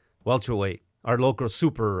local welterweight, our local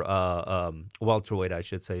super welterweight, I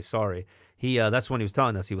should say. Sorry, that's when he was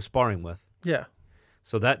telling us he was sparring with. Yeah.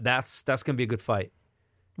 So that's going to be a good fight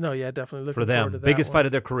No, yeah, definitely looking for them. forward to that Biggest one. fight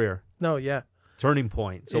of their career, No, yeah. turning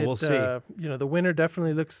point. So we'll see. The winner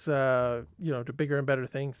definitely looks, to bigger and better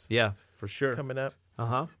things Yeah, for sure. coming up.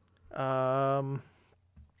 Uh-huh.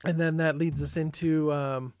 And then that leads us into,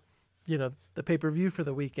 the pay-per-view for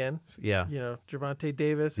the weekend. Yeah. Gervonta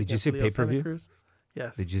Davis. Did you against say Leo pay-per-view? Santa Cruz.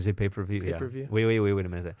 Yes. Did you say pay-per-view? Pay-per-view. Yeah. Wait a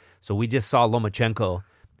minute. So we just saw Lomachenko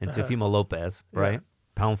and Teofimo Lopez, right? Yeah.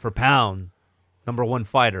 Pound for pound, number one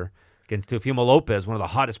fighter against Teofimo Lopez, one of the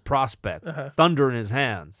hottest prospects. Thunder in his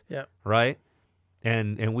hands, Yeah. right?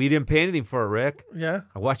 And we didn't pay anything for it, Rick. Yeah.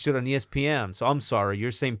 I watched it on ESPN, so I'm sorry.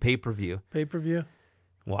 You're saying pay-per-view. Pay-per-view.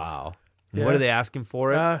 Wow. Yeah. What are they asking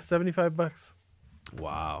for it? $75.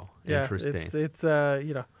 Wow. Yeah, Interesting. It's it's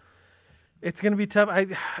going to be tough.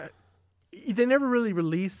 They never really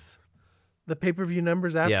release the pay-per-view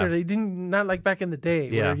numbers after. Yeah. They didn't, not like back in the day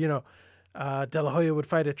Yeah. where, De La Hoya would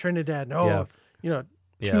fight at Trinidad and, Yeah.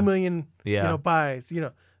 2 million, Yeah. buys,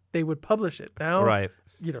 they would publish it. Now, Right.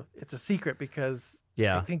 It's a secret because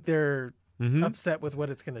Yeah. I think they're upset with what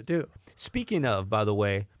it's going to do. Speaking of, by the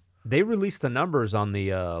way, they released the numbers on the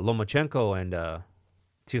Lomachenko and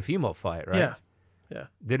Teofimo fight, right? Yeah. Yeah.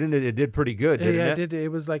 Didn't it? It did pretty good, didn't Yeah, it? it did. It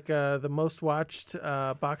was like the most watched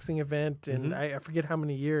boxing event in I forget how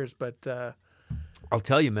many years, but I'll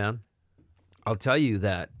tell you, man. I'll tell you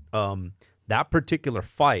that that particular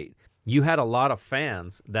fight, you had a lot of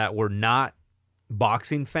fans that were not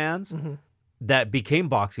boxing fans that became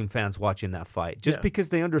boxing fans watching that fight just Yeah. because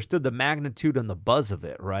they understood the magnitude and the buzz of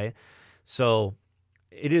it, right? So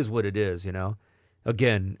it is what it is,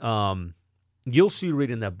 Again, you'll see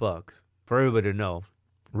reading that book. For everybody to know,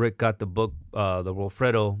 Rick got the book, the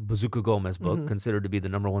Wilfredo Bazooka Gomez book, considered to be the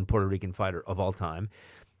number one Puerto Rican fighter of all time.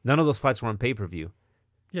 None of those fights were on pay-per-view.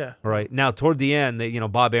 yeah. All right. Now, toward the end,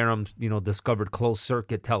 Bob Arum, discovered closed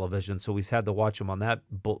circuit television, so we had to watch him on that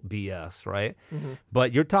BS, right?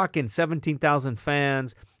 But you're talking 17,000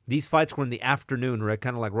 fans. These fights were in the afternoon, right?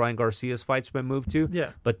 Kind of like Ryan Garcia's fights been moved to.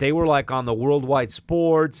 Yeah. But they were like on the Worldwide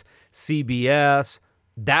Sports, CBS.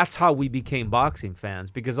 That's how we became boxing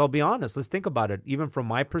fans. Because I'll be honest, let's think about it. Even from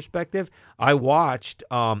my perspective, I watched,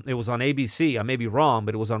 it was on ABC. I may be wrong,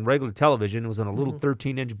 but it was on regular television. It was on a little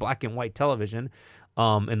 13-inch black and white television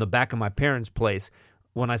in the back of my parents' place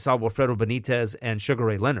when I saw Wilfredo Benitez and Sugar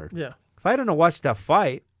Ray Leonard. Yeah. If I hadn't watched that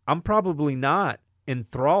fight, I'm probably not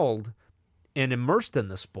enthralled and immersed in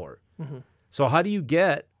the sport. So how do you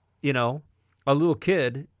get, a little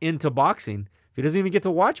kid into boxing if he doesn't even get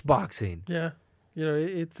to watch boxing? Yeah.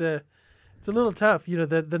 It's a little tough.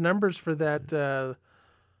 The numbers for that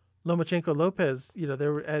Lomachenko Lopez,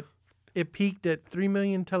 it peaked at 3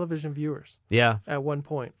 million television viewers Yeah, at one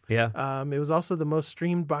point. yeah. It was also the most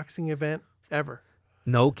streamed boxing event ever.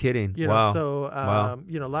 No kidding. Wow. So Wow.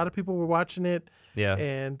 a lot of people were watching it, Yeah.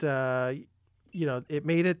 and it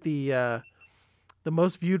made it the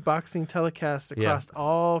most viewed boxing telecast across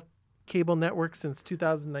all cable networks since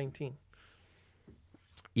 2019.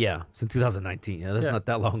 Yeah, since 2019. Yeah, that's not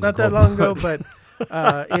that long ago. Not that long ago, but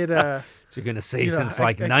it. So you're gonna say since I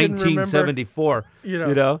like couldn't remember, 1974.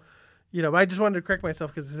 I just wanted to correct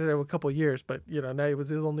myself because I said it was a couple of years, but now it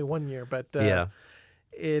was only 1 year. But it.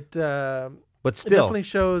 But It still, definitely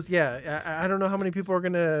shows. Yeah, I don't know how many people are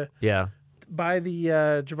gonna yeah, buy the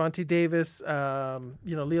Gervonta Davis,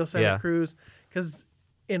 Leo Santa Cruz, because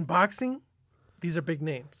in boxing, these are big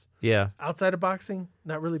names. yeah, Outside of boxing,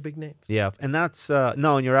 not really big names. yeah, and that's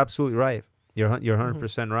no, and you're absolutely right. You're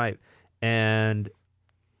 100% right. And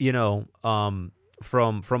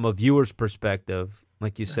from a viewer's perspective,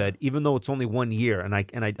 like you said, even though it's only 1 year, and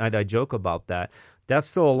I joke about that, that's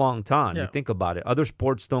still a long time. Yeah. You think about it. Other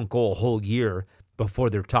sports don't go a whole year before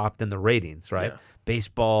they're topped in the ratings, right? Yeah.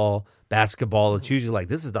 Baseball, basketball, it's usually like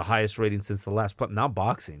this is the highest rating since the last play. Now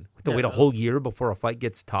boxing, we have to wait a whole year before a fight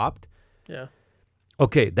gets topped. Yeah.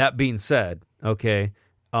 Okay, that being said, okay,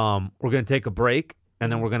 we're going to take a break,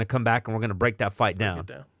 and then we're going to come back and we're going to break that fight down.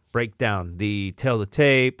 Break down the tail of the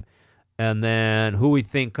tape, and then who we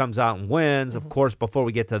think comes out and wins. Of course, before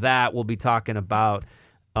we get to that, we'll be talking about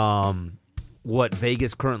what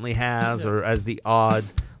Vegas currently has or as the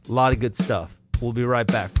odds. A lot of good stuff. We'll be right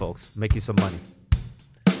back, folks. Make you some money.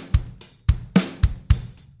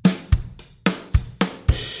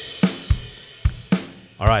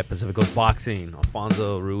 All right, Pacific Coast Boxing.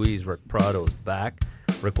 Alfonso Ruiz, Rick Prado's back.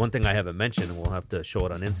 Rick, one thing I haven't mentioned, and we'll have to show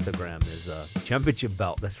it on Instagram, is championship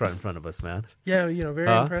belt that's right in front of us, man. Yeah,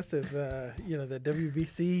 very impressive. The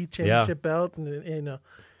WBC championship belt, and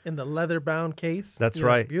in the leather-bound case. That's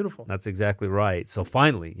right. Beautiful. That's exactly right. So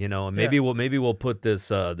finally, and maybe we'll put this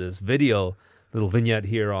this video, little vignette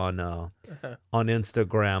here on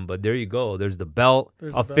Instagram. But there you go. There's the belt,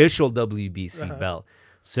 official WBC belt,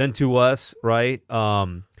 sent to us. Right.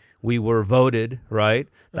 We were voted right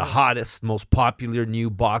the hottest, most popular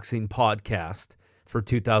new boxing podcast for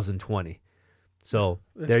 2020. So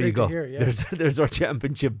there you go. Hear, yeah. There's our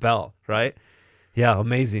championship belt. Right. Yeah,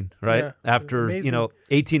 amazing, right? Yeah, after, amazing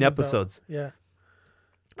 18 episodes. Yeah.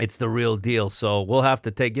 It's the real deal. So we'll have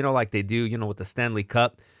to take, like they do, with the Stanley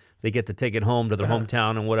Cup, they get to take it home to their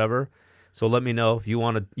hometown and whatever. So let me know if you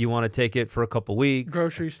want to take it for a couple weeks.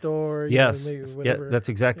 Grocery store. Yes. Maybe whatever. Yeah, that's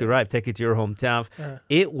exactly right. Take it to your hometown.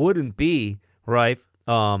 It wouldn't be, right,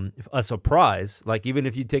 a surprise. Like even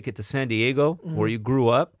if you take it to San Diego where you grew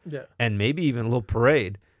up and maybe even a little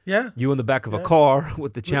parade. Yeah. You in the back of a car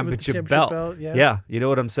with the championship belt. Yeah. You know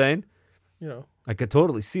what I'm saying? I could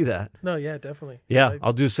totally see that. No, yeah, definitely. Yeah,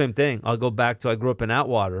 I'll do the same thing. I'll go back to, I grew up in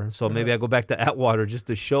Atwater, so maybe I go back to Atwater just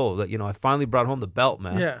to show that, I finally brought home the belt,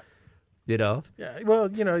 man. Yeah. Yeah. Well,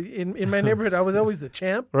 in my neighborhood, I was always the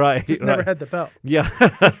champ. Right. Just never had the belt. Yeah.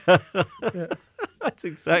 That's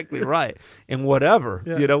exactly right. And whatever,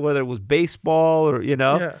 whether it was baseball or,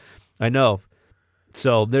 I know.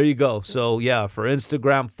 So there you go. So yeah, for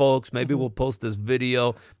Instagram folks, maybe we'll post this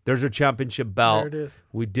video. There's our championship belt. There it is.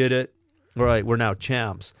 We did it. All right, we're now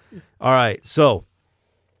champs. All right, so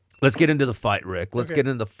let's get into the fight, Rick. Let's get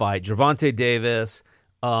into the fight. Gervonta Davis,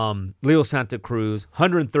 Leo Santa Cruz,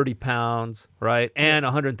 130 pounds, right? And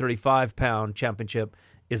 135-pound championship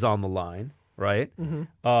is on the line, right? The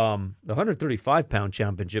 135-pound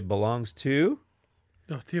championship belongs to...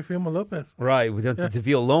 Teofimo Lopez. Right, we don't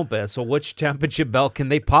Teofimo Lopez. So which championship belt can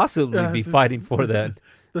they possibly be fighting for then?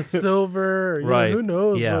 The silver, right? Who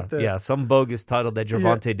knows? Yeah, some bogus title that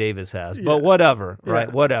Gervonta Davis has. But whatever,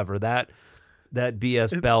 right? Whatever. That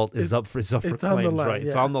BS belt is up for claims, right?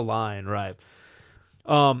 It's on the line, right?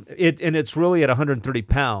 It's really at 130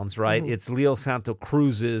 pounds, right? It's Leo Santa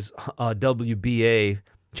Cruz's WBA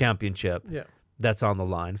championship. Yeah, that's on the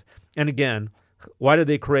line. And again, why do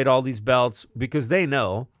they create all these belts? Because they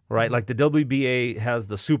know, right? Like the WBA has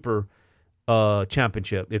the super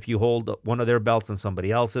championship. If you hold one of their belts and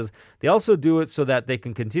somebody else's, they also do it so that they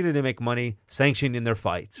can continue to make money sanctioning their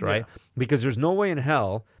fights, right? Yeah. Because there's no way in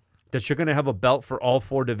hell that you're going to have a belt for all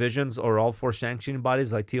four divisions or all four sanctioning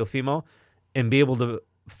bodies like Teofimo and be able to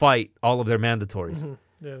fight all of their mandatories.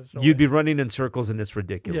 You'd be running in circles, and it's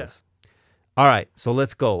ridiculous. Yeah. All right, so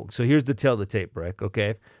let's go. So here's the tail of the tape, Rick,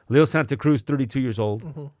 okay? Leo Santa Cruz, 32 years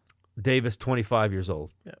old. Davis, 25 years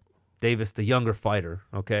old. Yeah. Davis, the younger fighter,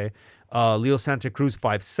 okay? Leo Santa Cruz,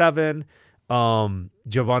 5'7".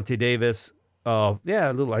 Gervonta Davis, a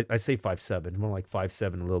little, I say 5'7", more like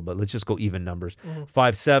 5'7" a little bit. Let's just go even numbers.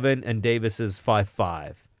 5'7", and Davis is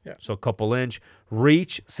 5'5". Yeah. So a couple inch.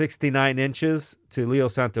 Reach, 69 inches to Leo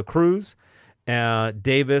Santa Cruz.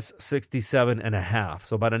 Davis, 67.5.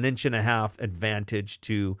 So about an inch and a half advantage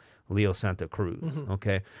to Leo Santa Cruz.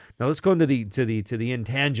 Okay. Now let's go into the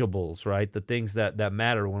intangibles, right? The things that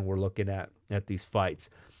matter when we're looking at these fights.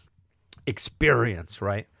 Experience,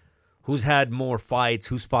 right? Who's had more fights?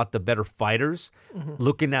 Who's fought the better fighters?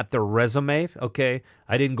 Looking at their resume, okay?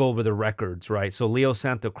 I didn't go over the records, right? So Leo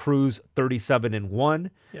Santa Cruz,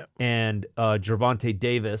 37-1. Yep. And Gervonta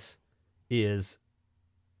Davis is...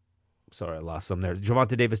 Sorry, I lost some there.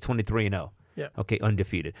 Gervonta Davis, 23-0. Yeah. Okay,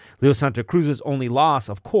 undefeated. Leo Santa Cruz's only loss,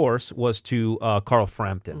 of course, was to Carl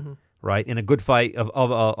Frampton, right? In a good fight of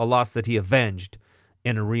a loss that he avenged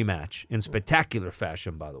in a rematch in spectacular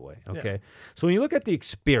fashion, by the way. Okay. Yeah. So when you look at the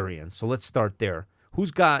experience, so let's start there. Who's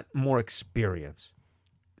got more experience?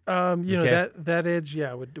 You know, Okay. that edge,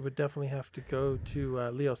 yeah, would definitely have to go to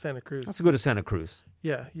Leo Santa Cruz. Let's go to Santa Cruz.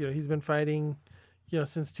 Yeah, you know, he's been fighting, you know,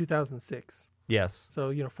 since 2006. Yes. So,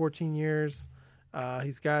 you know, 14 years.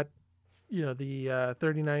 He's got, you know, the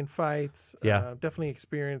 39 fights. Yeah. Definitely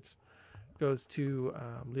experience goes to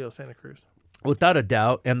Leo Santa Cruz. Without a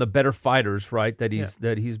doubt, and the better fighters, right, that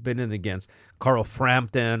he's been in against. Carl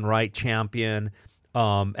Frampton, right, champion.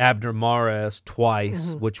 Abner Maris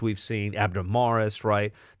twice, which we've seen. Abner Maris,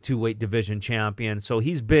 right, 2-weight division champion. So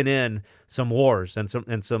he's been in some wars and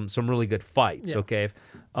some really good fights. Yeah. Okay,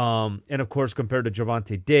 and of course compared to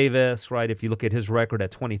Gervonta Davis, right? If you look at his record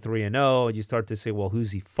at 23-0, you start to say, well,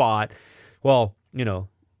 who's he fought? Well, you know,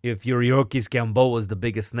 if Yuriorkis Gamboa is the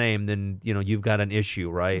biggest name, then you know you've got an issue,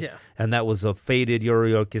 right? Yeah. And that was a faded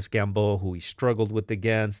Yuriorkis Gamboa who he struggled with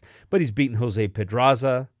against, but he's beaten Jose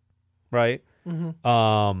Pedraza, right?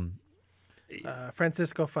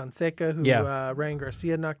 Francisco Fonseca, who Ryan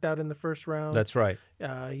Garcia knocked out in the first round. That's right.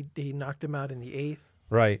 He knocked him out in the 8th.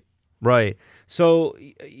 Right. So,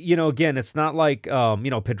 you know, again, it's not like, you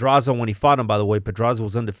know, Pedraza, when he fought him, by the way, Pedraza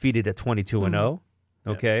was undefeated at 22-0.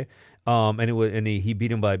 Okay. And he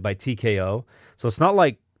beat him by TKO. So it's not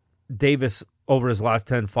like Davis over his last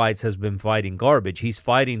 10 fights has been fighting garbage. He's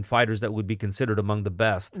fighting fighters that would be considered among the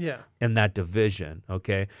best in that division.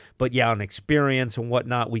 Okay. But yeah, on experience and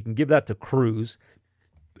whatnot, we can give that to Cruz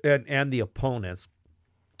and the opponents.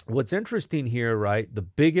 What's interesting here, right? The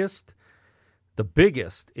biggest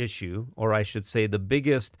issue, or I should say the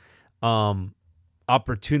biggest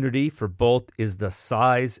opportunity for both is the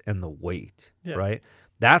size and the weight, right?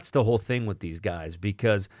 That's the whole thing with these guys,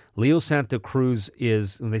 because Leo Santa Cruz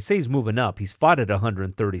when they say he's moving up, he's fought at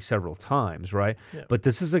 130 several times, right? Yeah. But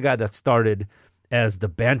this is a guy that started as the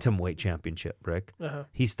bantamweight championship, Rick.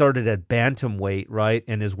 He started at bantamweight, right,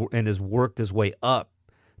 and has worked his way up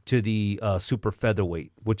to the super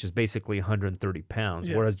featherweight, which is basically 130 pounds.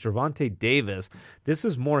 Yeah. Whereas Gervonta Davis, this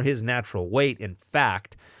is more his natural weight. In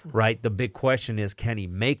fact, right, the big question is, can he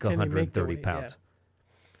make 130 pounds?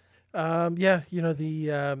 You know,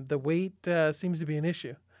 the weight seems to be an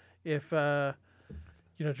issue. If you know,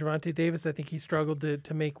 Gervonta Davis, I think he struggled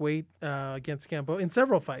to make weight against Gamboa in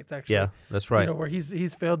several fights, actually. Yeah, that's right. You know, where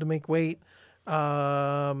he's failed to make weight. That's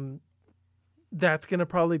going to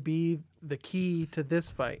probably be the key to this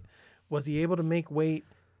fight. Was he able to make weight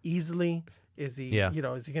easily? Is he, you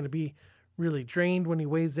know, is he going to be really drained when he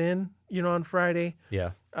weighs in, you know, on Friday?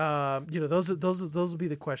 Yeah. You know, those will be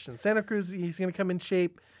the questions. Santa Cruz, he's going to come in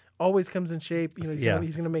shape. Always comes in shape. You know,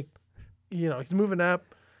 he's going to make, you know, he's moving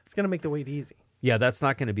up. It's going to make the weight easy. Yeah, that's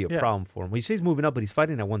not going to be a problem for him. Well, you say he's moving up, but he's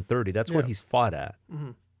fighting at 130. That's what he's fought at.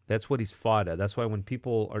 That's what he's fought at. That's why when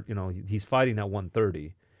people are, you know, he's fighting at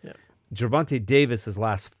 130. Yeah. Gervonta Davis's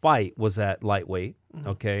last fight was at lightweight.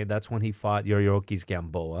 Okay, that's when he fought Yuriorkis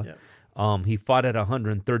Gamboa. Yeah. He fought at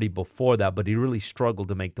 130 before that, but he really struggled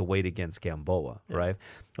to make the weight against Gamboa. Right.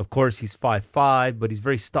 Of course, he's 5'5", but he's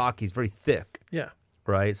very stocky. He's very thick. Yeah.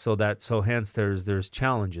 Right. So hence there's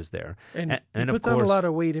challenges there. And of puts course, on a lot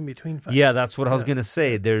of weight in between fights. Yeah, that's what I was gonna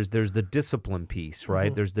say. There's the discipline piece,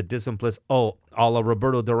 right? There's the discipline. Oh, a la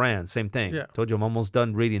Roberto Duran, same thing. Yeah. Told you I'm almost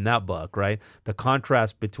done reading that book, right? The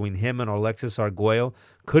contrast between him and Alexis Arguello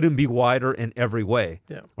couldn't be wider in every way.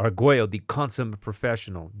 Yeah. Arguello, the consummate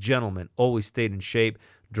professional, gentleman, always stayed in shape.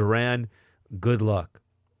 Duran, good luck.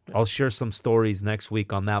 I'll share some stories next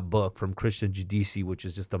week on that book from Christian Giudice, which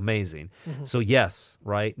is just amazing. So yes,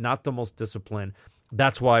 right, not the most disciplined.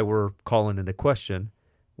 That's why we're calling into question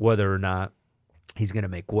whether or not he's going to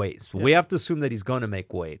make weight. So we have to assume that he's going to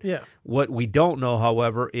make weight. Yeah. What we don't know,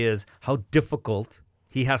 however, is how difficult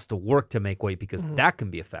he has to work to make weight, because that can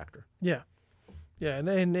be a factor. Yeah. Yeah,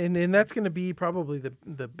 and that's going to be probably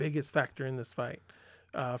the biggest factor in this fight.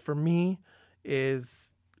 For me,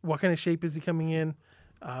 is what kind of shape is he coming in?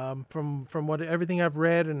 From what everything I've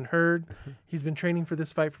read and heard, he's been training for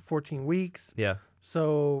this fight for 14 weeks. Yeah.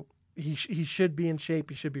 So he should be in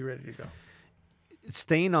shape. He should be ready to go.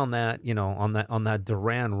 Staying on that, you know, on that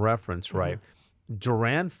Duran reference, right?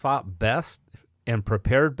 Duran fought best and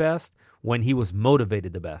prepared best when he was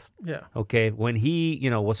motivated the best. Yeah. Okay. When he,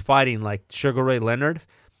 you know, was fighting like Sugar Ray Leonard,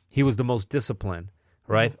 he was the most disciplined,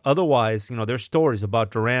 right? Otherwise, you know, there's stories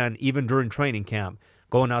about Duran even during training camp,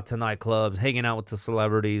 going out to nightclubs, hanging out with the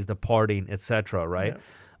celebrities, the partying, etc. Right?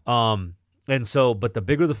 Yeah. And so, but the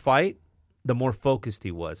bigger the fight, the more focused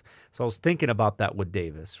he was. So I was thinking about that with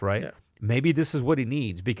Davis, right? Yeah. Maybe this is what he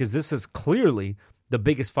needs, because this is clearly the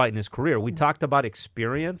biggest fight in his career. We talked about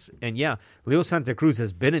experience, and yeah, Leo Santa Cruz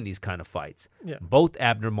has been in these kind of fights. Yeah. Both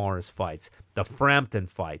Abner Maris fights, the Frampton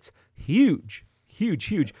fights, huge.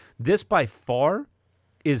 This by far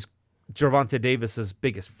is Gervonta Davis's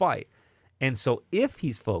biggest fight. And so if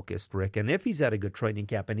he's focused, Rick, and if he's at a good training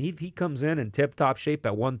camp, and if he comes in tip-top shape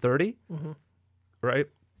at 130, right?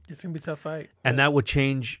 It's going to be a tough fight. And that would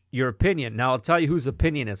change your opinion. Now, I'll tell you whose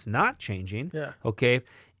opinion is not changing, okay,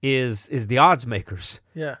 is the odds makers.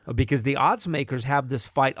 Yeah. Because the odds makers have this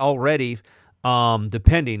fight already,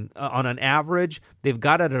 depending on an average, they've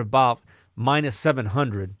got it at about minus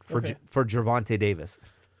 700 for Gervonta Davis.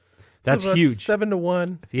 That's huge.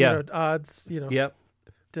 7-1 odds, Yep.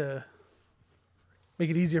 to make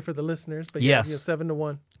it easier for the listeners. But yes.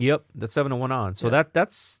 7-1. Yep, that's 7-1 on. So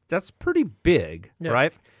that's pretty big,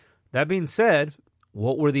 right? That being said,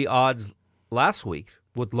 what were the odds last week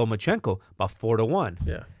with Lomachenko? About 4-1.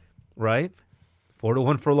 Yeah. Right?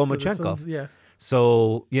 4-1 for Lomachenko.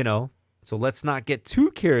 So, so let's not get too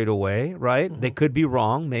carried away, right? They could be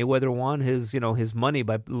wrong. Mayweather won his money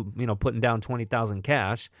by putting down 20,000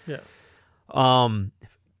 cash. Yeah.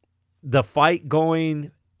 The fight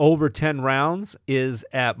going over 10 rounds is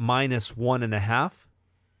at minus 1.5.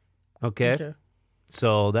 Okay.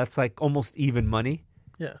 So that's like almost even money.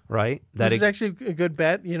 Yeah. Right? Which is actually a good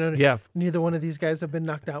bet. Yeah. Neither one of these guys have been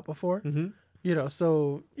knocked out before.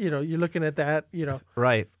 So, you're looking at that,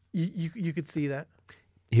 Right. You could see that.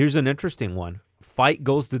 Here's an interesting one. Fight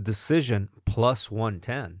goes to decision plus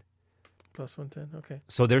 110. Plus 110, okay.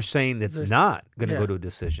 So they're saying it's not going to go to a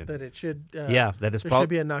decision. That it should. That is there should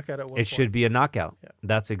be a knockout at one point. It should be a knockout. Yeah.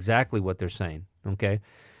 That's exactly what they're saying. Okay.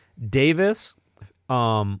 Davis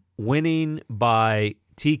winning by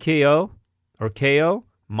TKO or KO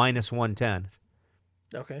minus 110.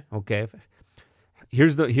 Okay. Okay.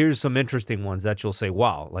 Here's some interesting ones that you'll say,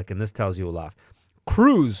 wow, and this tells you a lot.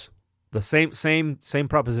 Cruz, the same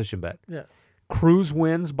proposition bet. Yeah. Cruz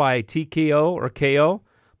wins by TKO or KO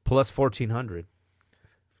plus 1,400.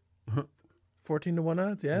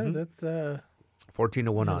 14-1 odds. Yeah, that's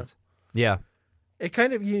 14-1 odds. Yeah. It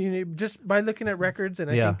kind of just by looking at records, and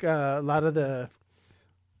I think a lot of the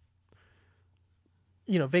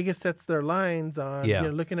Vegas sets their lines on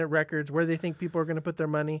looking at records where they think people are going to put their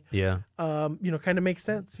money. Yeah. Kind of makes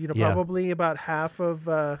sense. Probably about half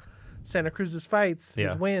of Santa Cruz's fights,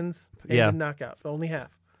 his wins, and knockout. Only half.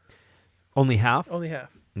 Only half? Only half.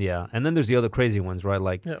 Yeah. And then there's the other crazy ones, right?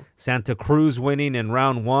 Like Santa Cruz winning in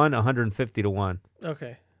round 1, 150-1.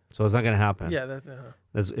 Okay. So it's not going to happen. Yeah, that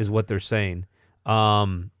is what they're saying.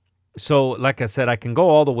 So like I said, I can go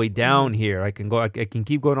all the way down here. I can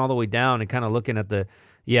keep going all the way down and kind of looking at but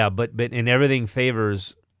and everything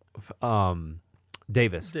favors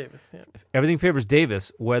Davis. Everything favors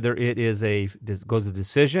Davis, whether it goes to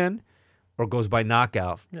decision or goes by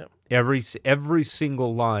knockout. Yeah. Every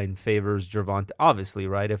single line favors Gervonta. Obviously,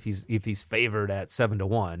 right? If he's favored at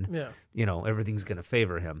 7-1, everything's going to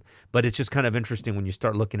favor him. But it's just kind of interesting when you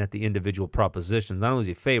start looking at the individual propositions. Not only is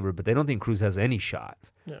he favored, but they don't think Cruz has any shot,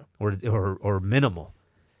 or minimal,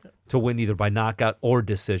 to win either by knockout or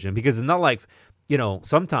decision. Because it's not like,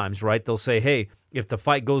 sometimes, right? They'll say, hey, if the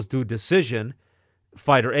fight goes to decision,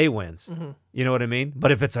 fighter A wins. Mm-hmm. You know what I mean?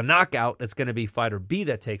 But if it's a knockout, it's going to be fighter B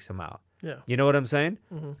that takes him out. Yeah. You know what I'm saying?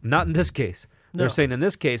 Mm-hmm. Not in this case. They're saying in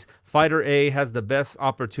this case, fighter A has the best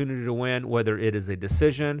opportunity to win, whether it is a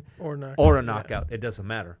decision or a knockout. It doesn't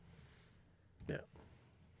matter. Yeah.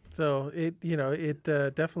 So it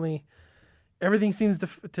definitely everything seems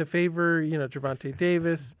to favor Gervonta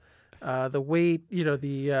Davis. The weight,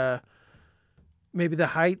 maybe the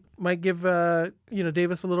height might give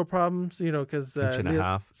Davis a little problems, because inch and a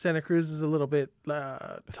half. Santa Cruz is a little bit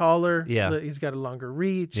taller. Yeah. He's got a longer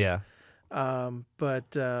reach. Yeah. I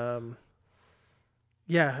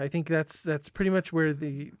think that's pretty much where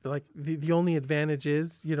the only advantage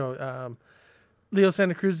is. Leo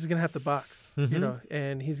Santa Cruz is going to have to box,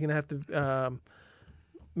 and he's going to have to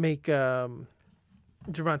make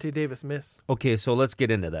Gervonta Davis miss. Okay, so let's get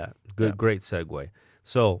into that. Great segue.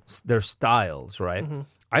 So their styles, right? Mm-hmm.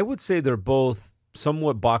 I would say they're both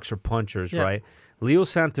somewhat boxer punchers, right? Leo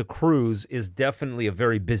Santa Cruz is definitely a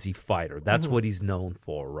very busy fighter. That's what he's known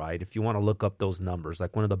for, right? If you want to look up those numbers,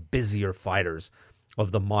 like one of the busier fighters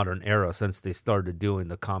of the modern era since they started doing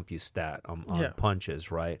the CompuStat on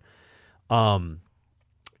punches, right? And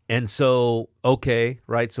so,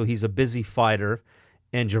 right? So he's a busy fighter.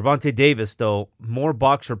 And Gervonta Davis, though, more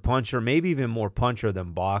boxer puncher, maybe even more puncher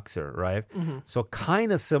than boxer, right? Mm-hmm. So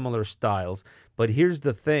kind of similar styles. But here's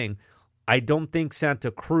the thing. I don't think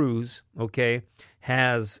Santa Cruz, can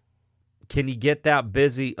he get that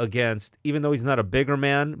busy against, even though he's not a bigger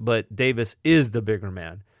man, but Davis is the bigger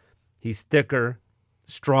man. He's thicker,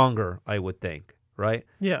 stronger, I would think, right?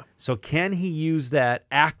 Yeah. So can he use that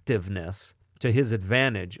activeness to his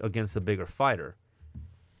advantage against the bigger fighter?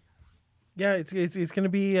 Yeah, it's going to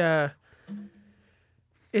be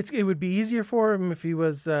it would be easier for him if he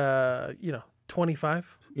was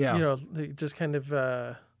 25. Yeah. Just kind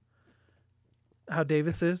of how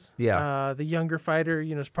Davis is. Yeah. The younger fighter,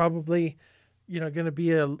 is probably going to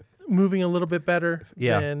be moving a little bit better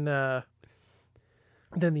than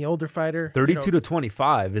the older fighter. 32 to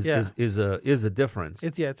 25 is a difference.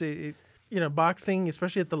 It's boxing,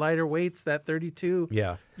 especially at the lighter weights, that 32.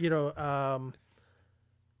 Yeah.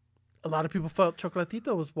 A lot of people felt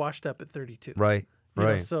Chocolatito was washed up at 32. Right.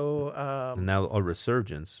 Right. And now a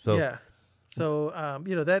resurgence. So yeah. So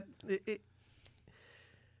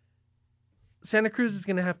Santa Cruz is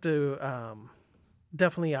going to have to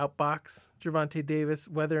definitely outbox Gervonta Davis,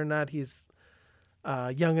 whether or not he's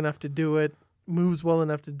young enough to do it, moves well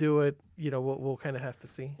enough to do it. We'll kind of have to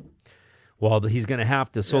see. Well, he's going to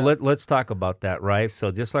have to. So let's talk about that, right?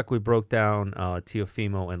 So just like we broke down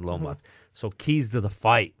Teofimo and Loma, so keys to the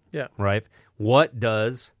fight, right?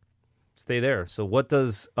 Stay there. So what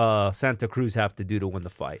does Santa Cruz have to do to win the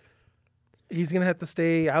fight? He's going to have to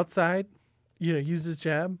stay outside, use his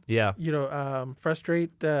jab. Yeah.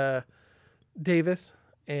 Frustrate Davis.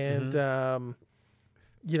 And,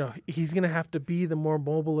 he's going to have to be the more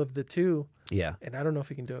mobile of the two. Yeah. And I don't know if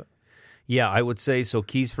he can do it. Yeah, I would say so.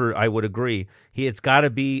 I would agree. It's got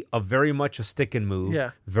to be very much a stick and move.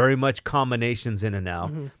 Yeah. Very much combinations in and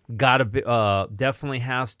out. Got to be, definitely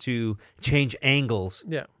has to change angles.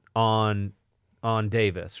 Yeah. On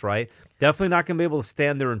Davis, right? Definitely not going to be able to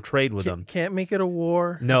stand there and trade with him. Can't make it a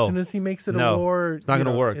war. No. As soon as he makes it a war, it's not going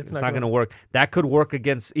to work. It's not going to work. That could work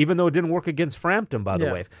against, even though it didn't work against Frampton, by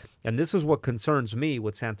the way. And this is what concerns me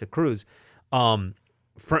with Santa Cruz.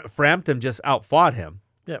 Frampton just outfought him.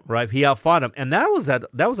 Yeah. Right. He outfought him, and that was at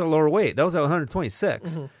a lower weight. That was at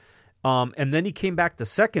 126. And then he came back the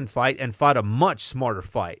second fight and fought a much smarter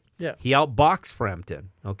fight. Yeah. He outboxed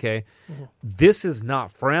Frampton, okay? This is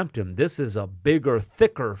not Frampton. This is a bigger,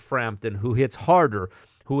 thicker Frampton who hits harder,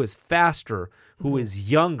 who is faster, who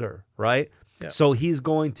is younger, right? Yeah. So he's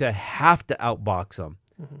going to have to outbox him.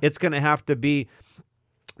 It's going to have to be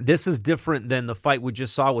 – this is different than the fight we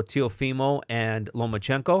just saw with Teofimo and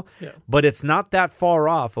Lomachenko, but it's not that far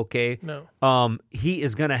off, okay? No. He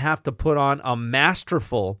is going to have to put on a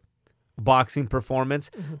masterful – boxing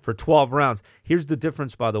performance for 12 rounds. Here's the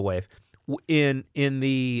difference, by the way. In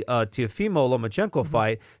the Teofimo Lomachenko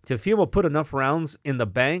fight, Teofimo put enough rounds in the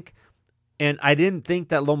bank, and I didn't think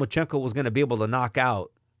that Lomachenko was going to be able to knock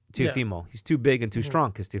out Teofimo. He's too big and too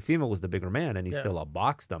strong because Teofimo was the bigger man, and he still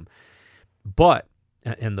outboxed him. But,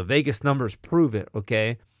 and the Vegas numbers prove it,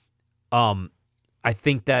 okay, I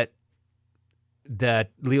think that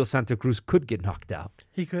Leo Santa Cruz could get knocked out.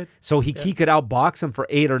 He could. So he could outbox him for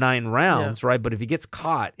 8 or 9 rounds, right? But if he gets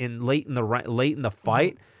caught late in the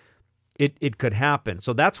fight, it could happen.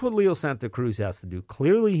 So that's what Leo Santa Cruz has to do.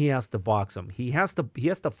 Clearly, he has to box him. He has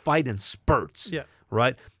to fight in spurts,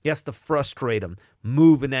 right? He has to frustrate him,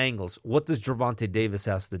 move in angles. What does Gervonta Davis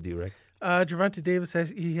has to do, Rick? Gervonta Davis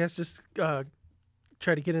has to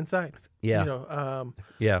try to get inside. Yeah.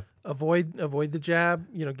 Avoid the jab.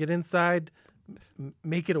 Get inside.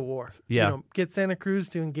 Make it a war. Yeah. Get Santa Cruz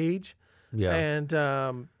to engage. Yeah. And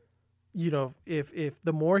if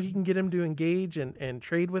the more he can get him to engage and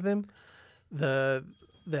trade with him, the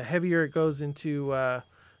heavier it goes into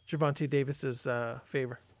Gervonta Davis's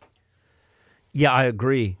favor. Yeah, I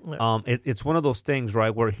agree. Yeah. It's one of those things,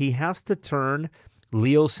 right, where he has to turn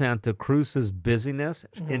Leo Santa Cruz's busyness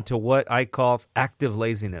into what I call active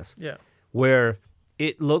laziness. Yeah. Where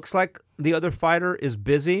it looks like the other fighter is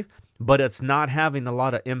busy, but it's not having a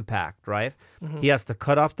lot of impact, right? He has to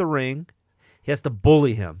cut off the ring. He has to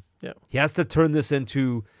bully him. Yeah. He has to turn this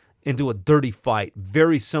into a dirty fight.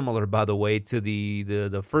 Very similar, by the way, to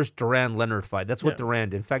the first Duran-Leonard fight. That's what Duran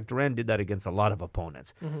did. In fact, Duran did that against a lot of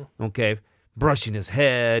opponents. Okay? Brushing his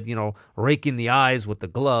head, raking the eyes with the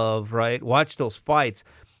glove, right? Watch those fights.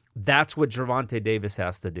 That's what Gervonta Davis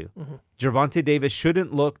has to do. Gervonta Davis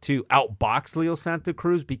shouldn't look to outbox Leo Santa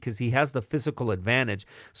Cruz because he has the physical advantage.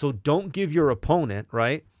 So don't give your opponent,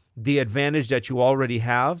 right, the advantage that you already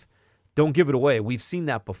have. Don't give it away. We've seen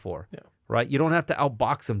that before, right? You don't have to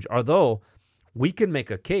outbox him. Although we can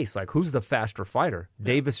make a case like who's the faster fighter,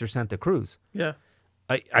 Davis or Santa Cruz? Yeah.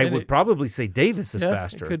 I would probably say Davis is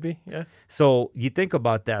faster. It could be, yeah. So you think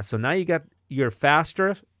about that. So now you're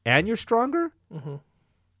faster and you're stronger.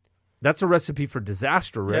 That's a recipe for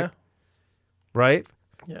disaster, Rick. Yeah. Right?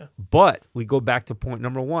 Yeah. But we go back to point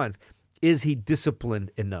number 1. Is he disciplined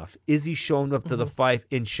enough? Is he showing up to the fight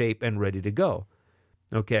in shape and ready to go?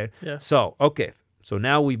 Okay? Yeah. So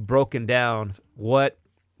now we've broken down what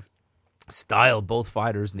style both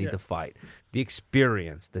fighters need to fight. The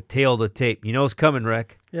experience, the tail of the tape. You know it's coming,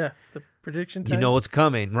 Rick. Yeah. Prediction time. You know what's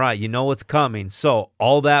coming, right? You know what's coming. So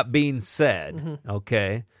all that being said,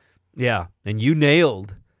 okay, yeah, and you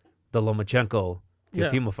nailed the Lomachenko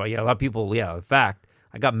Teofimo fight. Yeah, a lot of people. Yeah, in fact,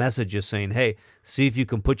 I got messages saying, "Hey, see if you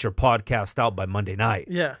can put your podcast out by Monday night."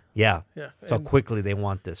 Yeah. Yeah. So And- quickly they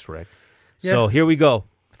want this, Rick. Yeah. So here we go.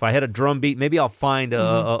 If I had a drum beat, maybe I'll find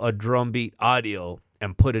a drum beat audio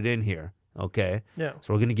and put it in here. Okay. Yeah.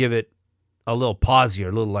 So we're gonna give it a little pause here,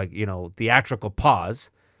 a little like theatrical pause.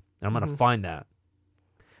 And I'm gonna find that.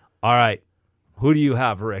 All right. Who do you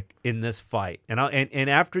have, Rick, in this fight? And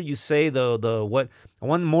after you say the what, I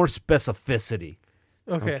want more specificity.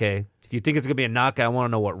 Okay. If you think it's gonna be a knockout, I want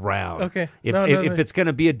to know what round. Okay. If No, if it's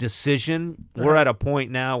gonna be a decision, we're at a point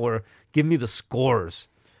now where give me the scores,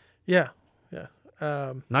 Yeah.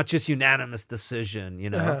 not just unanimous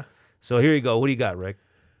decision. Uh-huh. So here you go. What do you got, Rick?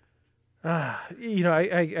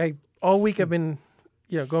 I all week I've been,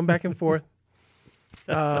 going back and forth.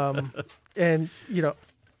 And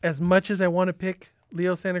as much as I want to pick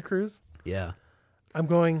Leo Santa Cruz, Yeah. I'm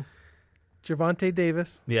going Gervonta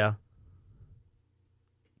Davis, Yeah.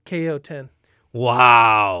 KO 10.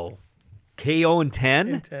 Wow. KO in 10?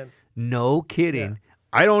 In 10. No kidding.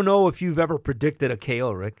 I don't know if you've ever predicted a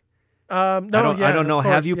KO, Rick. No, I don't know. of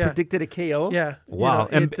Have course, you yeah. predicted a KO? Yeah. Wow.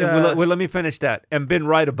 Let me finish that. And been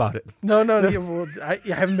right about it. No. I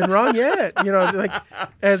haven't been wrong yet. Like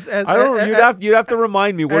as I don't. You'd have to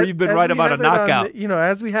remind me where you've been right about a knockout.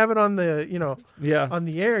 As we have it on the Yeah. on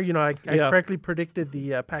the air. I Yeah. correctly predicted the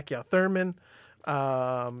Pacquiao Thurman.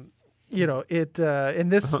 And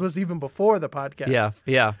this was even before the podcast. Yeah.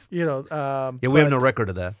 Yeah. We have no record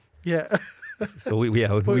of that, Yeah. so we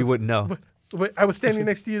wouldn't know. But I was standing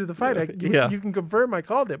next to you to the fight. You can confirm I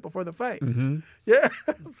called it before the fight. Mm-hmm. Yeah.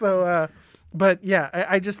 So, but yeah,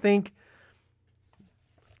 I just think,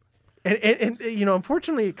 and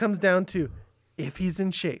unfortunately, it comes down to if he's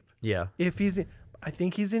in shape. Yeah. I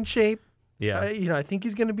think he's in shape. Yeah. I think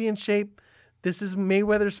he's going to be in shape. This is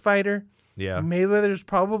Mayweather's fighter. Yeah. Mayweather's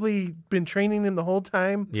probably been training him the whole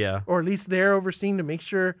time. Yeah. Or at least there overseeing to make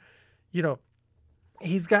sure,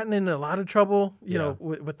 he's gotten in a lot of trouble,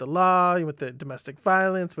 with the law, with the domestic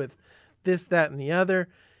violence, with this, that, and the other.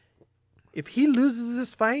 If he loses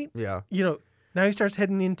this fight, Yeah. now he starts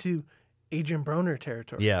heading into Adrian Broner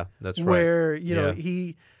territory. Yeah. That's right. Where, Yeah.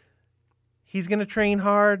 he's going to train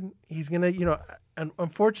hard. He's going to,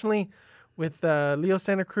 unfortunately, with Leo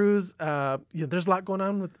Santa Cruz, there's a lot going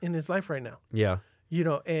on in his life right now. Yeah.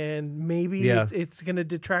 And maybe it's going to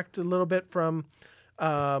detract a little bit from.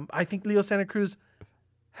 I think Leo Santa Cruz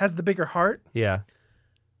has the bigger heart, Yeah.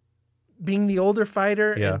 being the older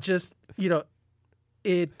fighter, Yeah. and just he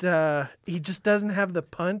just doesn't have the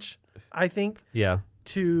punch, I think, Yeah.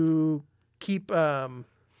 to keep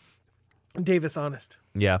Davis honest.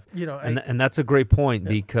 Yeah. And that's a great point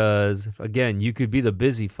because again, you could be the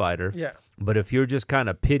busy fighter. Yeah. But if you're just kind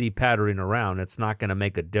of pity pattering around, it's not going to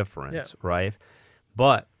make a difference, right?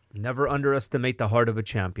 But never underestimate the heart of a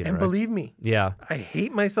champion. And right? believe me, Yeah. I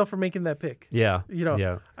hate myself for making that pick. Yeah.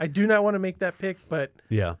 Yeah. I do not want to make that pick, but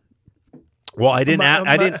Yeah. Well, I didn't.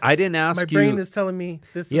 I didn't ask my you. brain is telling me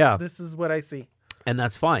this. This is what I see. And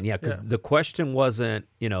that's fine. Yeah, because the question wasn't,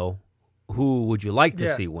 who would you like to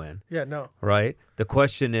see win? Yeah. No. Right. The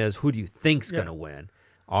question is, who do you think's going to win?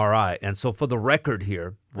 All right. And so for the record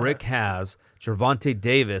here, Rick has Gervonta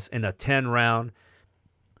Davis in a 10-round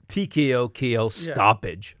TKO KO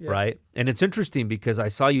stoppage, right? And it's interesting because I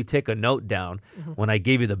saw you take a note down when I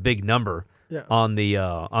gave you the big number on the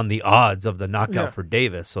odds of the knockout for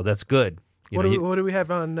Davis. So that's good. What do we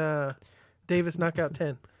have on Davis knockout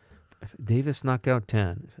 10? Davis knockout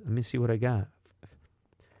 10. Let me see what I got.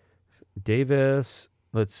 Davis,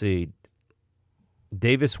 let's see.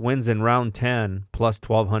 Davis wins in round 10 plus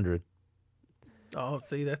 1,200. Oh,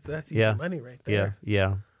 see, that's easy money right there.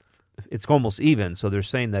 Yeah. It's almost even, so they're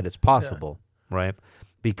saying that it's possible, right?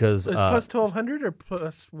 Because it's plus 1,200 or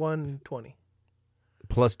plus 120?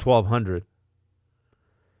 Plus 1,200.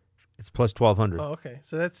 It's plus 1,200. Oh, okay.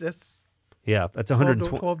 So that's that's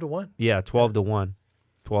 120. 12 to 1. Yeah, 12 to 1.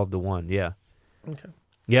 12 to 1, yeah. Okay.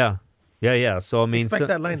 Yeah. So I mean, expect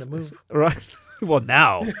that line to move. Right. Well,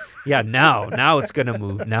 now it's gonna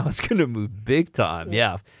move. Now it's gonna move big time.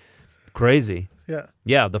 Yeah, crazy.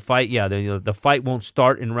 Yeah. The fight. Yeah, the fight won't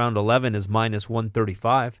start in round 11 is minus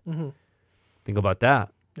 135. Mm-hmm. Think about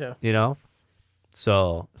that. Yeah.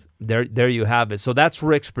 So there you have it. So that's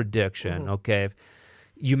Rick's prediction. Okay,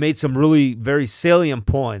 you made some really very salient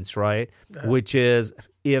points, right? Which is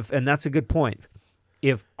and that's a good point.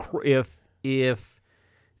 If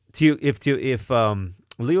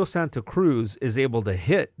Leo Santa Cruz is able to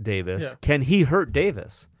hit Davis, can he hurt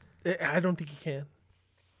Davis? I don't think he can.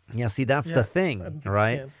 Yeah, see, that's Yeah, the I'm a thing, big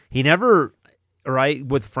right? fan. He never, right,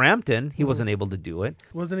 with Frampton, he wasn't able to do it.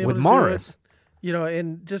 Wasn't able With to Morris, do it.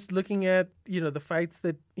 And just looking at, the fights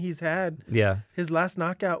that he's had, yeah, his last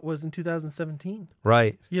knockout was in 2017.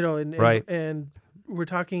 right, And Right. and we're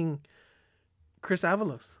talking Chris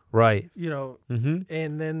Avalos, right.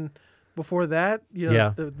 and then before that,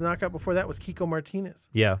 Yeah. the knockout before that was Kiko Martinez.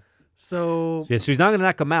 Yeah. So Yeah, so he's not going to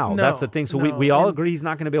knock him out. No, That's the thing. So no. we all And- agree he's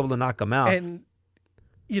not going to be able to knock him out. and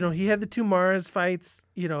he had the two Mares fights.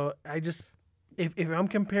 I just if I'm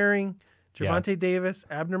comparing Gervonta Davis,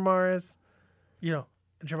 Abner Mares,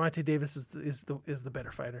 Gervonta Davis is the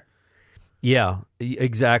better fighter, Yeah,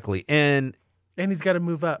 exactly. And and he's got to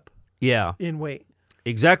move up yeah, in weight.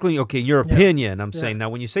 exactly. Okay, in your opinion, I'm saying now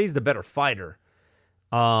when you say he's the better fighter,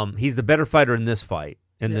 he's the better fighter in this fight,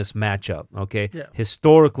 in this matchup. Okay, Yeah.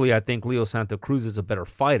 historically, I think Leo Santa Cruz is a better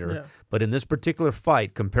fighter, Yeah. but in this particular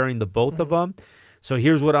fight, comparing the both of them, so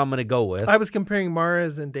here's what I'm going to go with. I was comparing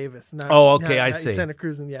Mares and Davis. Not, Oh, okay, not- I not see. Santa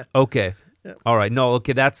Cruz and Okay, Yeah. all right. No,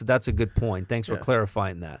 okay, that's a good point. Thanks for Yeah.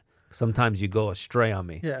 clarifying that. Sometimes you go astray on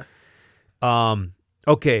me. yeah,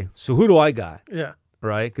 Okay, so who do I got? yeah.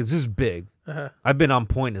 Right, because this is big. Uh-huh. I've been on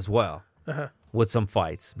point as well Uh-huh. with some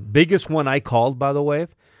fights. Biggest one I called, by the way,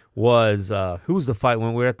 was who was the fight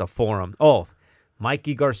when we were at the Forum? Oh,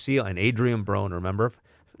 Mikey Garcia and Adrian Broner. Remember,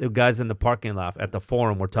 the guys in the parking lot at the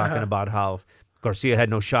Forum were talking about how Garcia had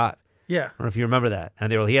no shot. Yeah. I don't know if you remember that.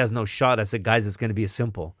 And they were, he has no shot. I said, guys, it's going to be a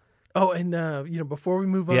simple. Oh, and before we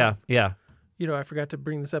move on, Yeah. I forgot to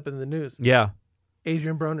bring this up in the news. Yeah.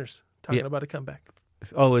 Adrian Broner's talking Yeah. about a comeback.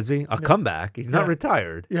 Oh, is he? A comeback? He's not Yeah.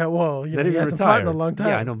 retired. Yeah, well, Not he even hasn't fought in retired. a long time.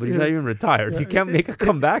 Yeah, I know, but he's You not even retired. You can't make a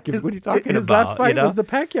comeback. What are you talking his about? last fight you know? was the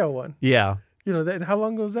Pacquiao one. Yeah. How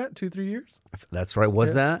long ago was that? 2-3 years? That's right. Was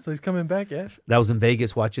Yeah, that? So he's coming back, yeah. That was in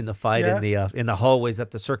Vegas watching the fight in the hallways at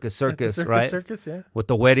the Circus, At the right? Circus, yeah. With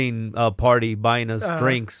the wedding party buying us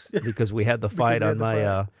drinks because we had the fight we on had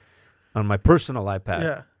the on my personal iPad.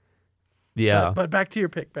 Yeah. Yeah. But back to your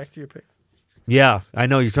pick. Yeah, I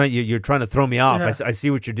know you're trying to throw me off. Yeah. I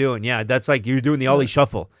see what you're doing. Yeah, that's like you're doing the Ollie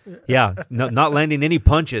shuffle. Yeah, no, not landing any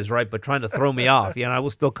punches, right? But trying to throw me off. Yeah, and I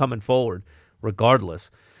was still coming forward,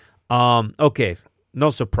 regardless. Okay, no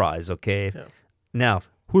surprise. Okay, Yeah. Now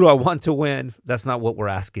who do I want to win? That's not what we're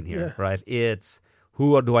asking here, Yeah. right? It's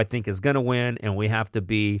who do I think is going to win, and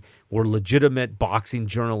we're legitimate boxing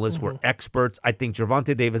journalists. We're experts. I think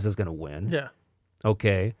Gervonta Davis is going to win. Yeah.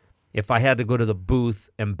 Okay, if I had to go to the booth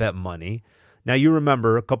and bet money. Now, you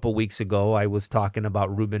remember a couple weeks ago, I was talking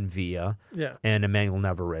about Ruben Villa Yeah. and Emmanuel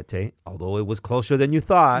Navarrete, although it was closer than you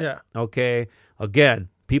thought. Yeah. Okay. Again,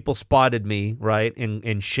 people spotted me, right,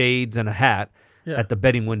 in shades and a hat Yeah. at the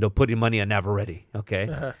betting window putting money on Navarrete, okay,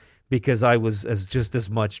 Uh-huh. because I was just as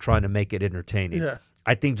much trying to make it entertaining. Yeah.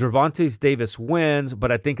 I think Gervonta Davis wins,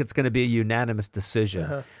 but I think it's going to be a unanimous decision.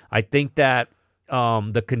 Uh-huh. I think that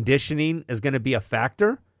the conditioning is going to be a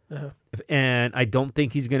factor. Uh-huh. And I don't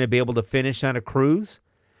think he's going to be able to finish Santa Cruz.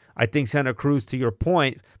 I think Santa Cruz, to your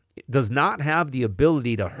point, does not have the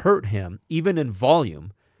ability to hurt him, even in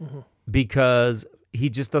volume, because he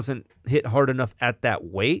just doesn't hit hard enough at that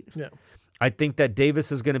weight. Yeah. I think that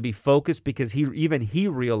Davis is going to be focused because he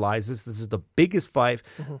realizes this is the biggest fight.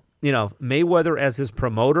 Mayweather as his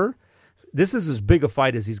promoter, this is as big a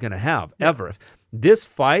fight as he's going to have ever. This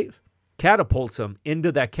fight catapults him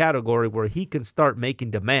into that category where he can start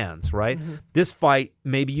making demands, right? This fight,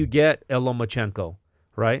 maybe you get a Lomachenko,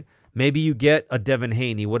 right? Maybe you get a Devin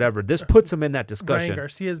Haney, whatever. This puts him in that discussion. Ryan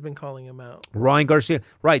Garcia's been calling him out. Ryan Garcia,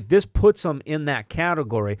 right? This puts him in that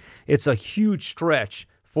category. It's a huge stretch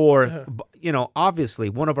for, obviously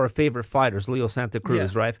one of our favorite fighters, Leo Santa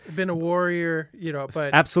Cruz, right? Been a warrior,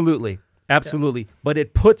 but Absolutely. But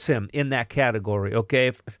it puts him in that category,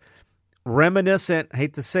 okay? Reminiscent, I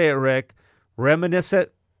hate to say it, Rick, reminiscent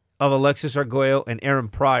of Alexis Arguello and Aaron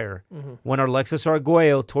Pryor. When Alexis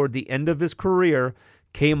Arguello, toward the end of his career,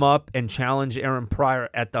 came up and challenged Aaron Pryor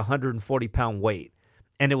at the 140-pound weight.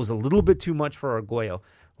 And it was a little bit too much for Arguello.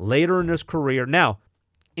 Later in his career, now,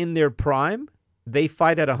 in their prime, they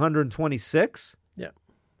fight at 126. Yeah.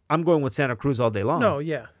 I'm going with Santa Cruz all day long. No,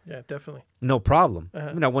 yeah, definitely. No problem. Uh-huh.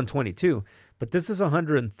 I mean, at 122. But this is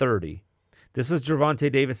 130. This is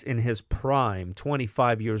Gervonta Davis in his prime,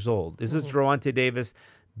 25 years old. This is Gervonta Davis'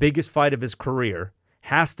 biggest fight of his career.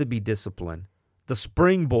 Has to be discipline. The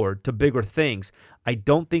springboard to bigger things. I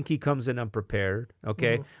don't think he comes in unprepared,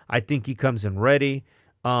 okay? I think he comes in ready.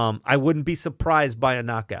 I wouldn't be surprised by a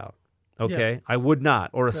knockout, okay? I would not,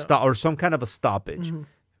 or or some kind of a stoppage.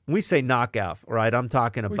 we say knockout, right? I'm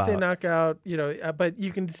talking We about. say knockout, but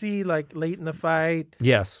you can see like late in the fight,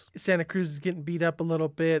 Yes. Santa Cruz is getting beat up a little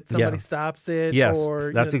bit. Somebody stops it. Yes,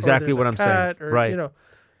 or that's or exactly there's what a I'm saying. cut, or,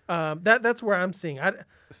 Right. That's where I'm seeing. I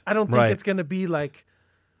don't think Right. it's going to be like,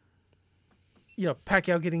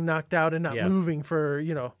 Pacquiao getting knocked out and not Yeah. moving for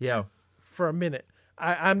Yeah. for a minute.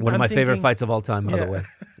 I'm One of my favorite thinking- fights of all time, by the way.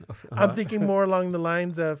 I'm thinking more along the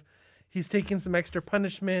lines of he's taking some extra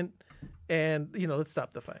punishment, and let's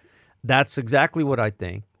stop the fight. That's exactly what I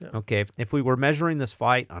think. Yeah. Okay, if we were measuring this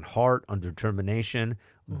fight on heart, on determination,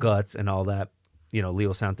 guts, and all that,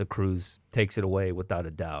 Leo Santa Cruz takes it away without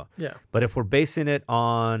a doubt. Yeah, But if we're basing it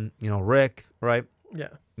on, Rick, right? yeah,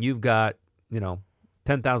 You've got,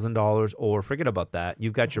 $10,000, or forget about that.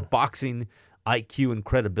 You've got your boxing IQ and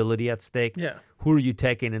credibility at stake. yeah, Who are you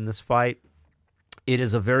taking in this fight? It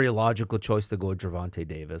is a very logical choice to go with Gervonta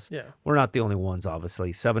Davis. yeah. We're not the only ones,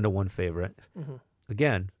 obviously. 7-1 favorite.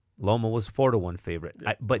 Again, Loma was 4-1 favorite.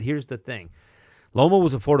 But here's the thing. Loma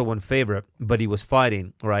was a 4-1 favorite, but he was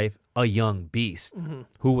fighting, right, a young beast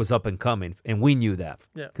who was up and coming, and we knew that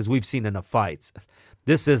because we've seen enough fights.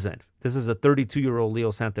 This isn't. This is a 32-year-old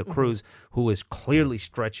Leo Santa Cruz who is clearly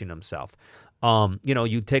stretching himself.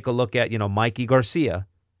 You take a look at, Mikey Garcia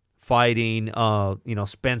fighting,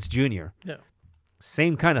 Spence Jr. Yeah.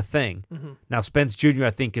 Same kind of thing. Now, Spence Jr.,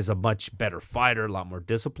 I think, is a much better fighter, a lot more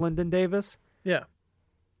disciplined than Davis. Yeah.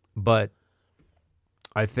 But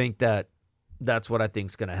I think that's what I think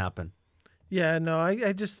is going to happen. Yeah, no,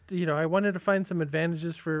 I just, I wanted to find some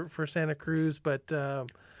advantages for Santa Cruz, but,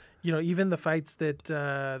 even the fights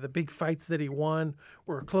the big fights that he won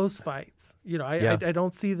were close fights. I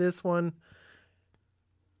don't see this one,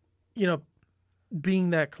 being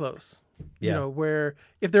that close. Where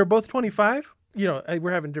if they're both 25,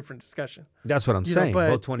 we're having a different discussion. That's what I'm saying. but,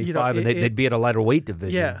 Both 25, and they'd be at a lighter weight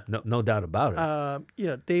division. Yeah. No doubt about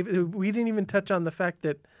it. Dave, we didn't even touch on the fact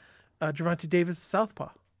that Gervonta Davis is southpaw.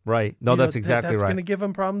 Right. No, that's exactly that's right. going to give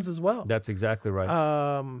him problems as well. That's exactly right.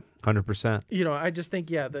 100%. I just think,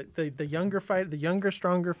 the younger fighter, the younger,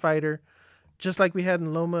 stronger fighter, just like we had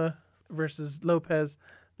in Loma versus Lopez,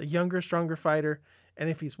 the younger, stronger fighter, and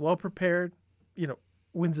if he's well prepared,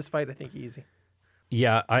 wins this fight, I think, easy.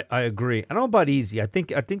 Yeah, I agree. I don't know about easy. I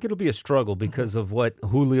think it'll be a struggle because of what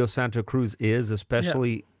Julio Santa Cruz is,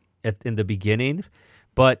 especially in the beginning.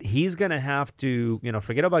 But he's going to have to,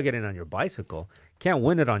 forget about getting on your bicycle. Can't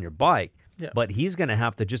win it on your bike. Yeah. But he's going to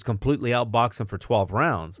have to just completely outbox him for 12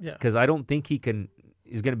 rounds because I don't think he's going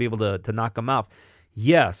to be able to knock him out.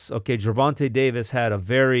 Yes, okay, Gervonta Davis had a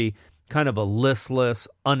very kind of a listless,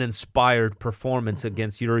 uninspired performance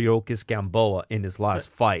against Yuriorkis Gamboa in his last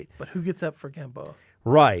fight. But who gets up for Gamboa?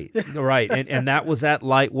 Right. And that was at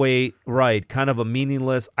lightweight, right, kind of a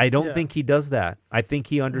meaningless. I don't think he does that. I think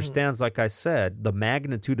he understands, like I said, the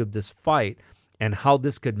magnitude of this fight and how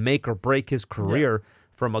this could make or break his career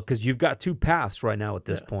because you've got two paths right now at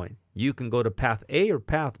this point. You can go to path A or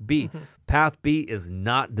path B. Path B is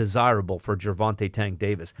not desirable for Gervonta Tank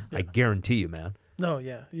Davis. I guarantee you, man. No,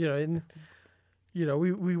 yeah. We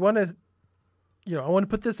want to, I want to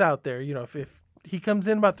put this out there. If he comes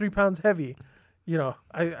in about 3 pounds heavy,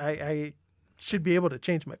 I should be able to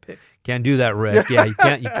change my pick. Can't do that, Rick. Yeah, you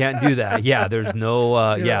can't do that. Yeah, there's no,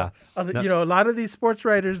 a lot of these sports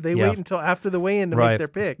writers, they wait until after the weigh-in to make their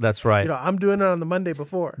pick. That's right. I'm doing it on the Monday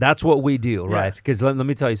before. That's what we do, right? Because let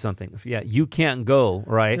me tell you something. Yeah, you can't go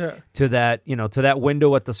to that, to that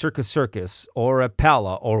window at the Circus or at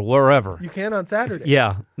Pala or wherever. You can on Saturday.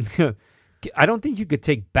 Yeah. I don't think you could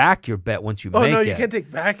take back your bet once you make it. Oh, no, you can't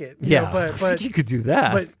take back it. I think you could do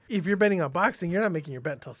that. But if you're betting on boxing, you're not making your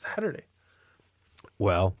bet until Saturday.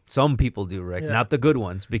 Well, some people do, Rick. Not the good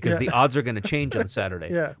ones, because the odds are going to change on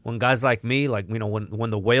Saturday. When guys like me, when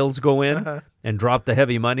the whales go in and drop the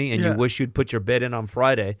heavy money, and you wish you'd put your bet in on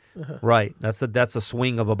Friday, right? That's a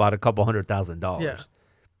swing of about $200,000. Yeah.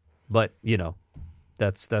 But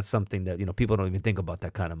that's something that people don't even think about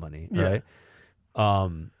that kind of money, right?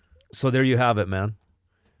 So there you have it, man.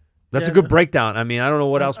 That's a good breakdown. I mean, I don't know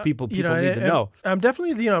what else people need to know. I'm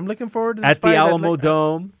definitely, I'm looking forward to this at fight. the Alamo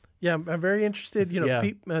Dome. Yeah, I'm very interested.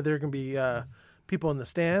 There can be people in the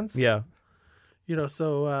stands. Yeah.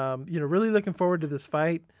 So really looking forward to this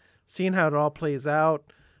fight, seeing how it all plays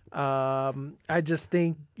out. I just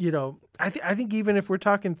think, I think even if we're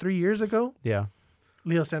talking 3 years ago,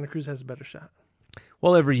 Leo Santa Cruz has a better shot.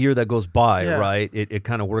 Well, every year that goes by, right, it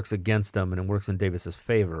kind of works against them, and it works in Davis's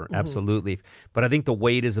favor, absolutely. But I think the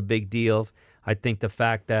weight is a big deal. I think the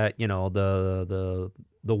fact that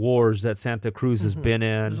the wars that Santa Cruz has been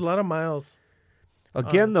in. There's a lot of miles.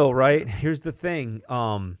 Again, though, right? Here's the thing.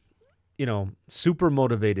 super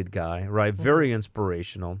motivated guy, right? Very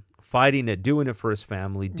inspirational, fighting it, doing it for his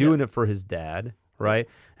family, doing it for his dad, right?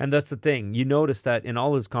 And that's the thing. You notice that in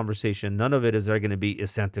all his conversation, none of it is there going to be,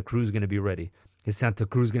 is Santa Cruz going to be ready? Is Santa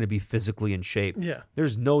Cruz going to be physically in shape? Yeah.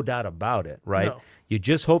 There's no doubt about it, right? No. You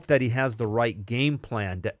just hope that he has the right game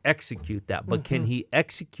plan to execute that. But can he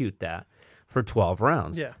execute that for 12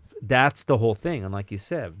 rounds? Yeah. That's the whole thing. And like you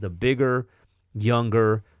said, the bigger,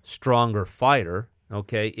 younger, stronger fighter,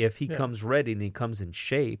 okay, if he comes ready and he comes in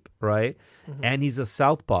shape, right? And he's a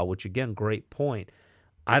southpaw, which, again, great point.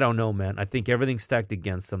 I don't know, man. I think everything's stacked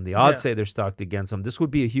against him. The odds say they're stacked against him. This would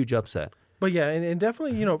be a huge upset. But yeah, and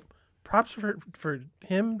definitely, props for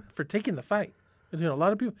him for taking the fight. A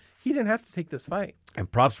lot of people, he didn't have to take this fight.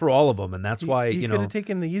 And props for all of them. And that's why, he could have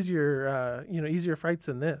taken the easier fights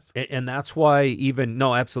than this. And that's why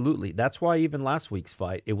absolutely. That's why even last week's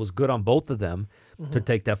fight, it was good on both of them to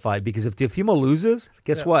take that fight. Because if Teofimo loses,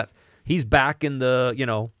 guess what? He's back in the,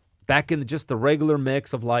 just the regular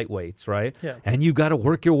mix of lightweights, right? Yeah. And you got to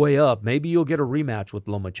work your way up. Maybe you'll get a rematch with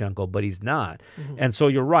Lomachenko, but he's not. And so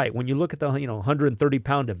you're right. When you look at the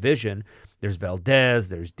 130-pound division, there's Valdez,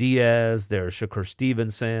 there's Diaz, there's Shakur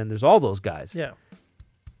Stevenson, there's all those guys. Yeah.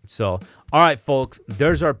 So, all right, folks,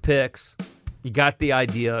 there's our picks. You got the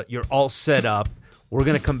idea. You're all set up. We're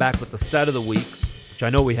going to come back with the stat of the week, which I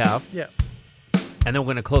know we have. Yeah. And then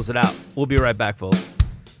we're going to close it out. We'll be right back, folks.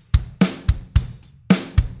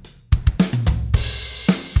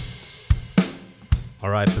 All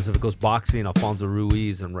right, Pacificos Boxing, Alfonso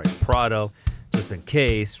Ruiz and Ray Prado. Just in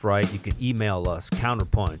case, right, you can email us,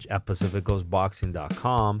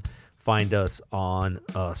 counterpunch@pacificosboxing.com. Find us on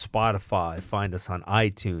Spotify. Find us on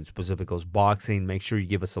iTunes, Pacificos Boxing. Make sure you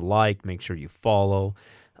give us a like. Make sure you follow.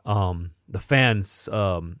 The fans'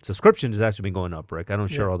 subscription has actually been going up, Rick. I don't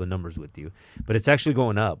share all the numbers with you, but it's actually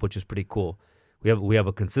going up, which is pretty cool. We have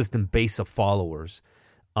a consistent base of followers.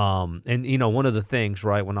 And one of the things,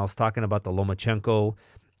 right, when I was talking about the Lomachenko,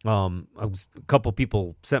 a couple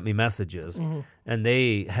people sent me messages, and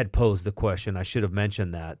they had posed the question. I should have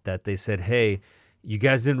mentioned that they said, "Hey, you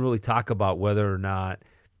guys didn't really talk about whether or not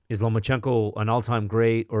is Lomachenko an all-time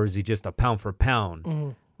great or is he just a pound for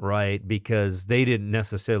pound, right? Because they didn't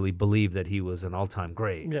necessarily believe that he was an all-time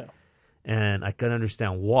great." Yeah. And I can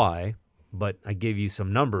understand why, but I gave you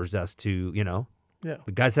some numbers as to the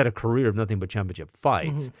guy's had a career of nothing but championship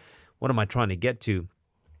fights. What am I trying to get to?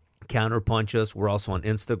 Counterpunch us. We're also on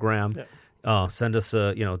Instagram. Yeah. Send us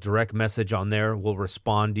a direct message on there. We'll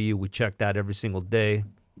respond to you. We check that every single day,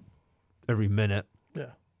 every minute.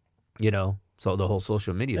 Yeah. So the whole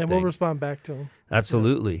social media and thing. we'll respond back to them.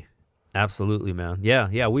 Absolutely. Absolutely, man.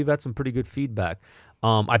 Yeah. We've had some pretty good feedback.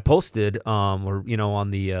 I posted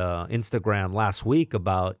on the Instagram last week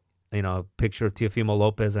about a picture of Teofimo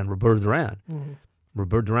Lopez and Roberto Duran.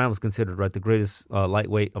 Roberto Duran was considered the greatest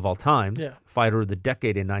lightweight of all time, fighter of the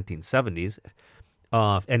decade in 1970s.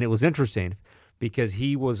 And it was interesting because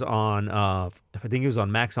he was on, I think he was on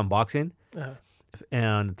Max Unboxing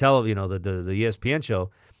and the ESPN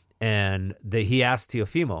show. And he asked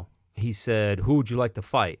Teofimo, he said, "Who would you like to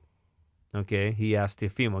fight?" Okay. He asked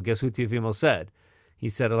Teofimo. Guess who Teofimo said? He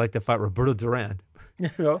said, "I'd like to fight Roberto Duran."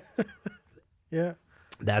 Yeah.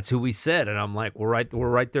 That's who we said, and I'm like, we're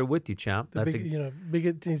right there with you, champ. He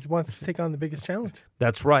wants to take on the biggest challenge.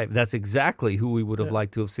 That's right. That's exactly who we would have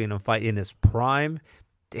liked to have seen him fight in his prime.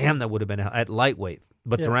 Damn, that would have been at lightweight.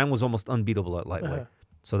 But Duran was almost unbeatable at lightweight,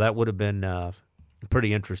 so that would have been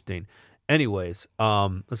pretty interesting. Anyways,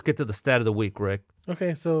 let's get to the stat of the week, Rick.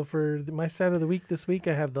 Okay, so for my stat of the week this week,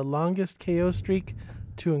 I have the longest KO streak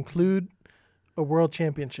to include a world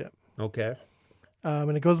championship. Okay.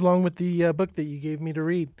 And it goes along with the book that you gave me to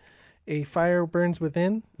read, A Fire Burns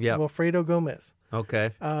Within, Wilfredo Gomez.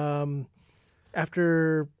 Okay.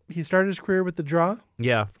 After he started his career with the draw,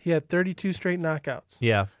 he had 32 straight knockouts.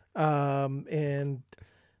 Yeah. And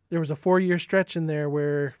there was a 4-year stretch in there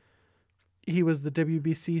where he was the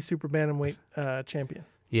WBC super bantamweight champion.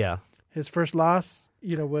 Yeah. His first loss,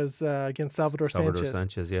 was against Salvador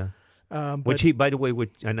Sanchez. Yeah. Which he, by the way,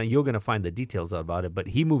 I know you're going to find the details about it, but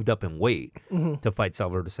he moved up in weight to fight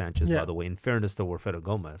Salvador Sanchez, by the way, in fairness to Wilfredo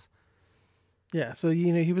Gomez. Yeah, so,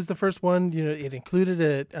 he was the first one. It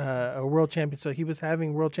included a world champion. So he was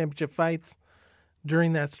having world championship fights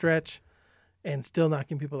during that stretch and still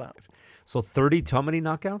knocking people out. So 30, how many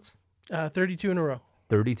knockouts? 32 in a row.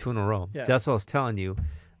 32 in a row. Yeah. That's what I was telling you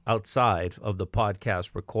outside of the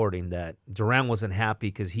podcast recording, that Duran wasn't happy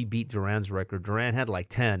because he beat Duran's record. Duran had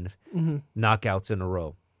 10 knockouts in a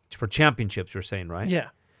row for championships, you're saying, right? Yeah.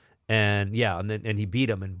 And he beat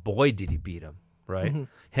him, and boy, did he beat him, right?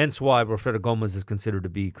 Hence why Wilfredo Gomez is considered to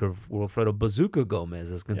be Wilfredo Bazooka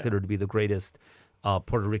Gomez is considered to be the greatest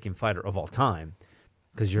Puerto Rican fighter of all time,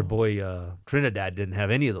 because your boy Trinidad didn't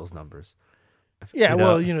have any of those numbers. Yeah,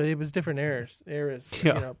 well, it was different eras.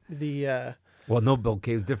 Yeah. Well, no,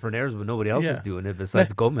 okay, it's different eras, but nobody else is doing it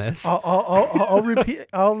besides Gomez. I'll repeat.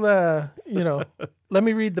 Let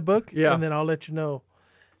me read the book, and then I'll let you know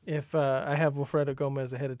if I have Wilfredo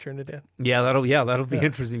Gomez ahead of Trinidad. Yeah, that'll be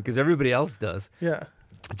interesting because everybody else does. Yeah.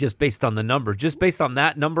 Just based on the number, just based on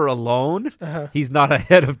that number alone, he's not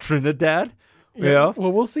ahead of Trinidad. Yeah.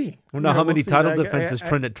 Well, we'll see. Well, now, how many title defenses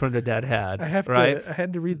Trinidad had? I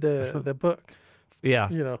had to read the book.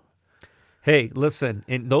 Yeah. Hey, listen,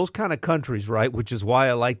 in those kind of countries, right, which is why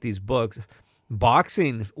I like these books,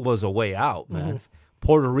 boxing was a way out, man.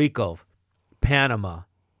 Puerto Rico, Panama,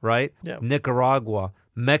 right? Yeah. Nicaragua,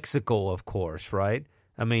 Mexico, of course, right?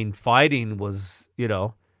 I mean, fighting was,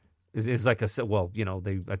 is like I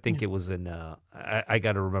think it was in, I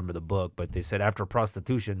got to remember the book, but they said after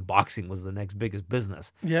prostitution, boxing was the next biggest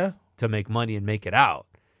business. Yeah. To make money and make it out.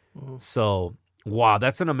 So, wow,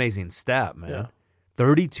 that's an amazing stat, man. Yeah.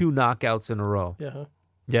 32 knockouts in a row. Yeah.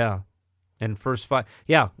 Yeah. And first fight.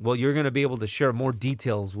 Yeah. Well, you're going to be able to share more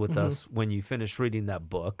details with us when you finish reading that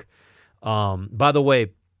book. By the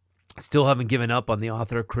way, still haven't given up on the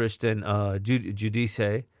author, Kristen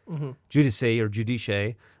Giudice,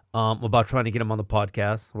 about trying to get him on the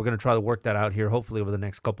podcast. We're going to try to work that out here, hopefully over the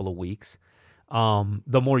next couple of weeks.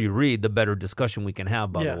 The more you read, the better discussion we can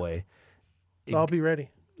have, by the way. So I'll be ready.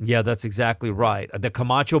 Yeah, that's exactly right. The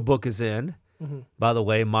Camacho book is in. By the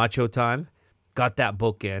way, Macho Time. Got that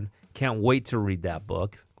book in. Can't wait to read that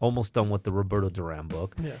book. Almost done with the Roberto Duran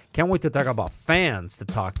book. Yeah. Can't wait to talk about fans to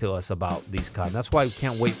talk to us about these kind. That's why we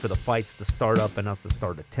can't wait for the fights to start up and us to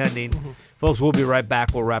start attending. Folks, we'll be right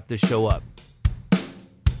back. We'll wrap this show up.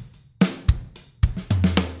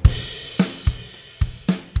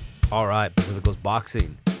 All right, Pacifico's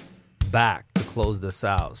Boxing back to close this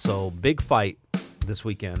out. So, big fight this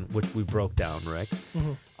weekend, which we broke down, Rick.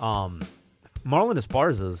 Marlon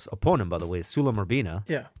Esparza's opponent, by the way, is Sula Urbina.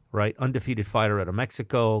 Yeah. Right? Undefeated fighter out of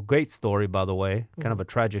Mexico. Great story, by the way. Kind of a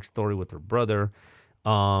tragic story with her brother.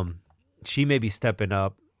 She may be stepping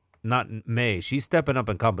up. She's stepping up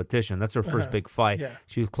in competition. That's her first big fight. Yeah.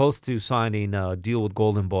 She was close to signing a deal with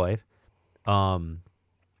Golden Boy.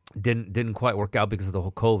 Didn't quite work out because of the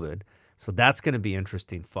whole COVID. So that's going to be an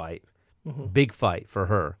interesting fight. Big fight for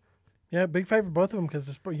her. Yeah, big fight for both of them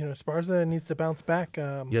because Esparza needs to bounce back.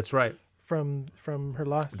 That's right. From her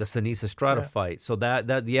loss, the Sinise Estrada fight. So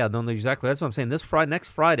exactly. That's what I'm saying. Next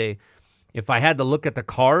Friday, if I had to look at the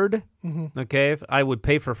card, okay, I would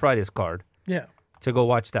pay for Friday's card. Yeah. To go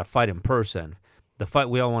watch that fight in person. The fight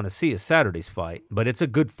we all want to see is Saturday's fight, but it's a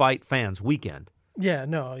good fight fans weekend. Yeah,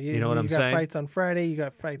 no, you know what I'm saying? You got fights on Friday. You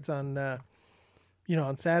got fights on,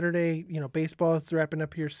 on Saturday. Baseball is wrapping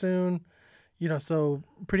up here soon. So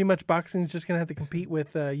pretty much boxing is just gonna have to compete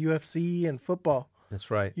with UFC and football. That's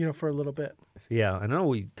right. For a little bit. Yeah, I know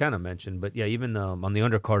we kind of mentioned, but yeah, even on the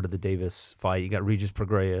undercard of the Davis fight, you got Regis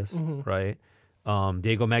Prograis, right?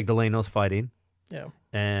 Diego Magdaleno's fighting. Yeah.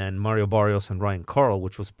 And Mario Barrios and Ryan Carl,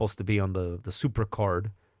 which was supposed to be on the super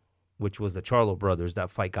card, which was the Charlo brothers. That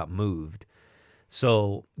fight got moved.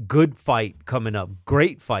 So good fight coming up.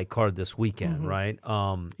 Great fight card this weekend, right?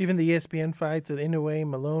 Even the ESPN fights at Inoue,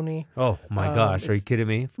 Maloney. Oh, my gosh. Are you kidding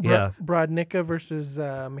me? Yeah. Brodnicka versus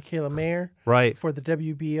Michaela Mayer. Right. For the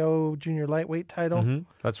WBO junior lightweight title.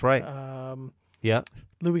 That's right. Yeah.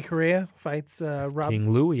 Louis Correa fights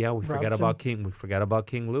King Louis. Yeah, we forgot Robson. about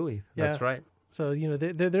King Louis. Yeah. That's right. So,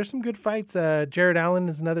 there's some good fights. Jared Allen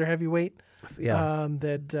is another heavyweight. Yeah.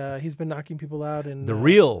 That he's been knocking people out. And the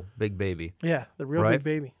real big baby. Yeah, the real big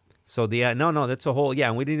baby. So, that's a whole,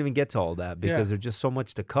 and we didn't even get to all that because there's just so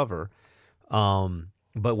much to cover.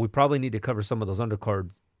 But we probably need to cover some of those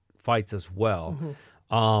undercard fights as well.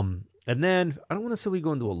 And then, I don't want to say we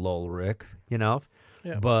go into a lull, Rick,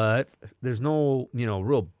 but there's no,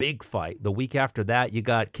 real big fight. The week after that, you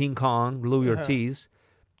got King Kong, Louis Ortiz.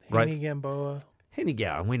 Haney Gamboa. Haney,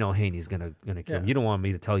 we know Haney's gonna kill him. You don't want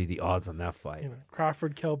me to tell you the odds on that fight.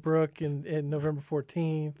 Crawford, Kell Brook in November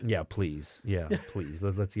 14th. Yeah, please. Yeah, please.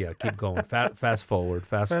 Let's keep going. Fast forward.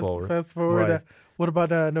 Fast forward. Right. What about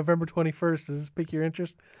November 21st? Does this pique your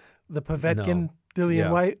interest? The Povetkin,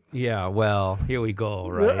 Dillian White. Yeah. Well, here we go.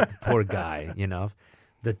 Right. Poor guy.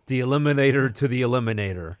 The eliminator to the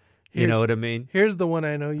eliminator. You know what I mean? Here's the one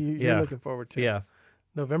I know you're looking forward to. Yeah.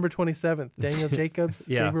 November 27th, Daniel Jacobs,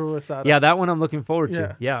 Gabriel Rosado. Yeah, that one I'm looking forward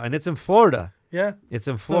to. Yeah, and it's in Florida. Yeah. It's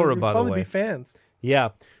in Florida, by the way. Probably be fans. Yeah.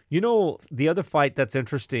 The other fight that's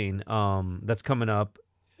interesting that's coming up,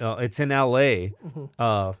 It's in L.A.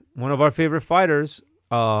 One of our favorite fighters,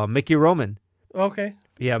 Mickey Roman. Okay.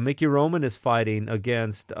 Yeah, Mickey Roman is fighting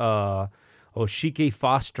against Oshike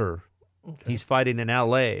Foster. Okay. He's fighting in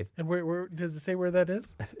L.A. And where does it say where that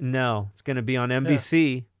is? No, it's going to be on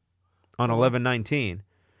NBC on 11/19.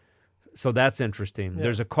 So that's interesting. Yeah.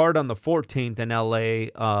 There's a card on the 14th in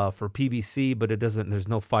L.A. For PBC, but it doesn't. There's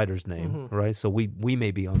no fighter's name, right? So we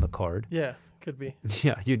may be on the card. Yeah, could be.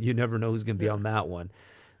 Yeah, you never know who's going to be on that one.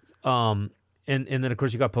 And then of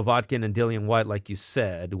course you got Povatkin and Dillian White, like you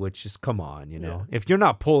said, which is come on, if you're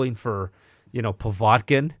not pulling for,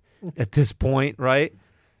 Povatkin at this point, right?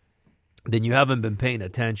 Then you haven't been paying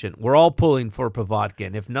attention. We're all pulling for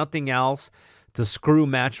Povatkin, if nothing else, to screw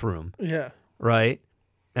Matchroom, Yeah. right?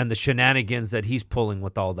 And the shenanigans that he's pulling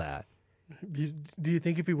with all that. Do you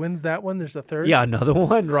think if he wins that one, there's a third? Yeah, another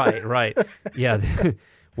one? Right. Yeah.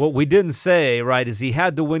 What we didn't say, right, is he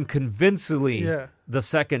had to win convincingly the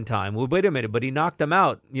second time. Well, wait a minute, but he knocked him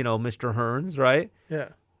out, Mr. Hearns, right? Yeah.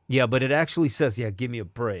 Yeah, but it actually says, give me a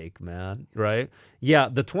break, man, right? Yeah,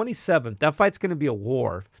 the 27th, that fight's going to be a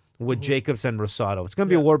war with Jacobs and Rosado. It's going to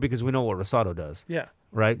be a war because we know what Rosado does. Yeah.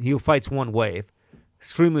 Right? He fights one wave,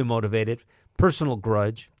 extremely motivated, personal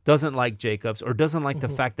grudge, doesn't like Jacobs, or doesn't like the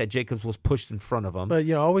fact that Jacobs was pushed in front of him. But,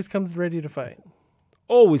 always comes ready to fight.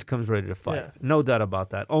 Always comes ready to fight. Yeah. No doubt about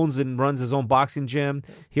that. Owns and runs his own boxing gym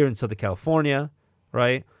here in Southern California,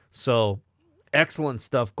 right? So excellent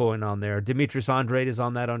stuff going on there. Demetrius Andrade is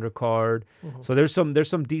on that undercard. So there's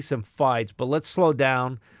some decent fights, but let's slow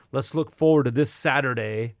down. Let's look forward to this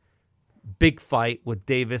Saturday. Big fight with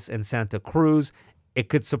Davis and Santa Cruz. It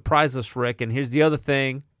could surprise us, Rick. And here's the other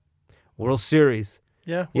thing. World Series.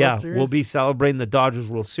 Yeah, Series. We'll be celebrating the Dodgers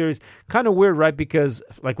World Series. Kind of weird, right? Because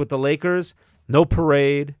like with the Lakers, no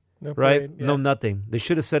parade, right? Yeah. No nothing. They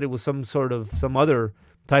should have said it was some other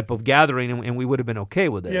type of gathering, and we would have been okay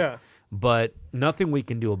with it. Yeah. But nothing we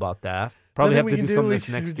can do probably Nothing have we to can do something We this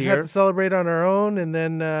next just year. have to celebrate on our own, and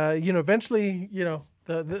then eventually,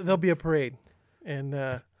 there'll be a parade,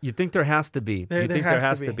 and You think there has to be? There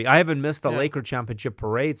has to be. I haven't missed a Yeah. Laker championship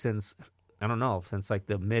parade since I don't know, since like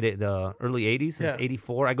the early '80s, since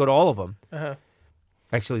 '84. I go to all of them.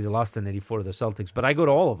 Actually, they lost in '84 to the Celtics, but I go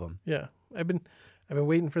to all of them. Yeah, I've been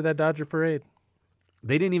waiting for that Dodger parade.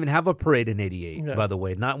 They didn't even have a parade in '88, by the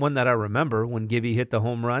way. Not one that I remember when Gibby hit the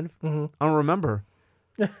home run. I don't remember.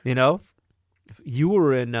 You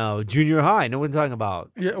were in junior high. No one's talking about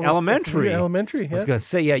elementary. Yeah, elementary. I was going to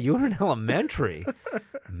say, you were in elementary.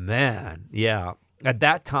 Man, yeah. At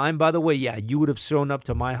that time, by the way, you would have shown up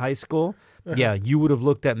to my high school. Yeah, you would have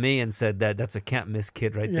looked at me and said that's a can't miss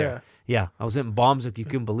kid right there. Yeah, I was in Bombs, you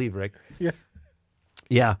couldn't believe, Rick. Yeah.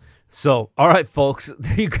 Yeah. So, all right, folks,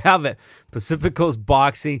 there you have it. Pacific Coast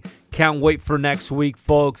Boxing. Can't wait for next week,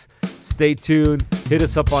 folks. Stay tuned. Hit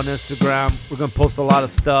us up on Instagram. We're going to post a lot of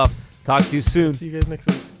stuff. Talk to you soon. See you guys next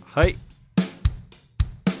week. Hi.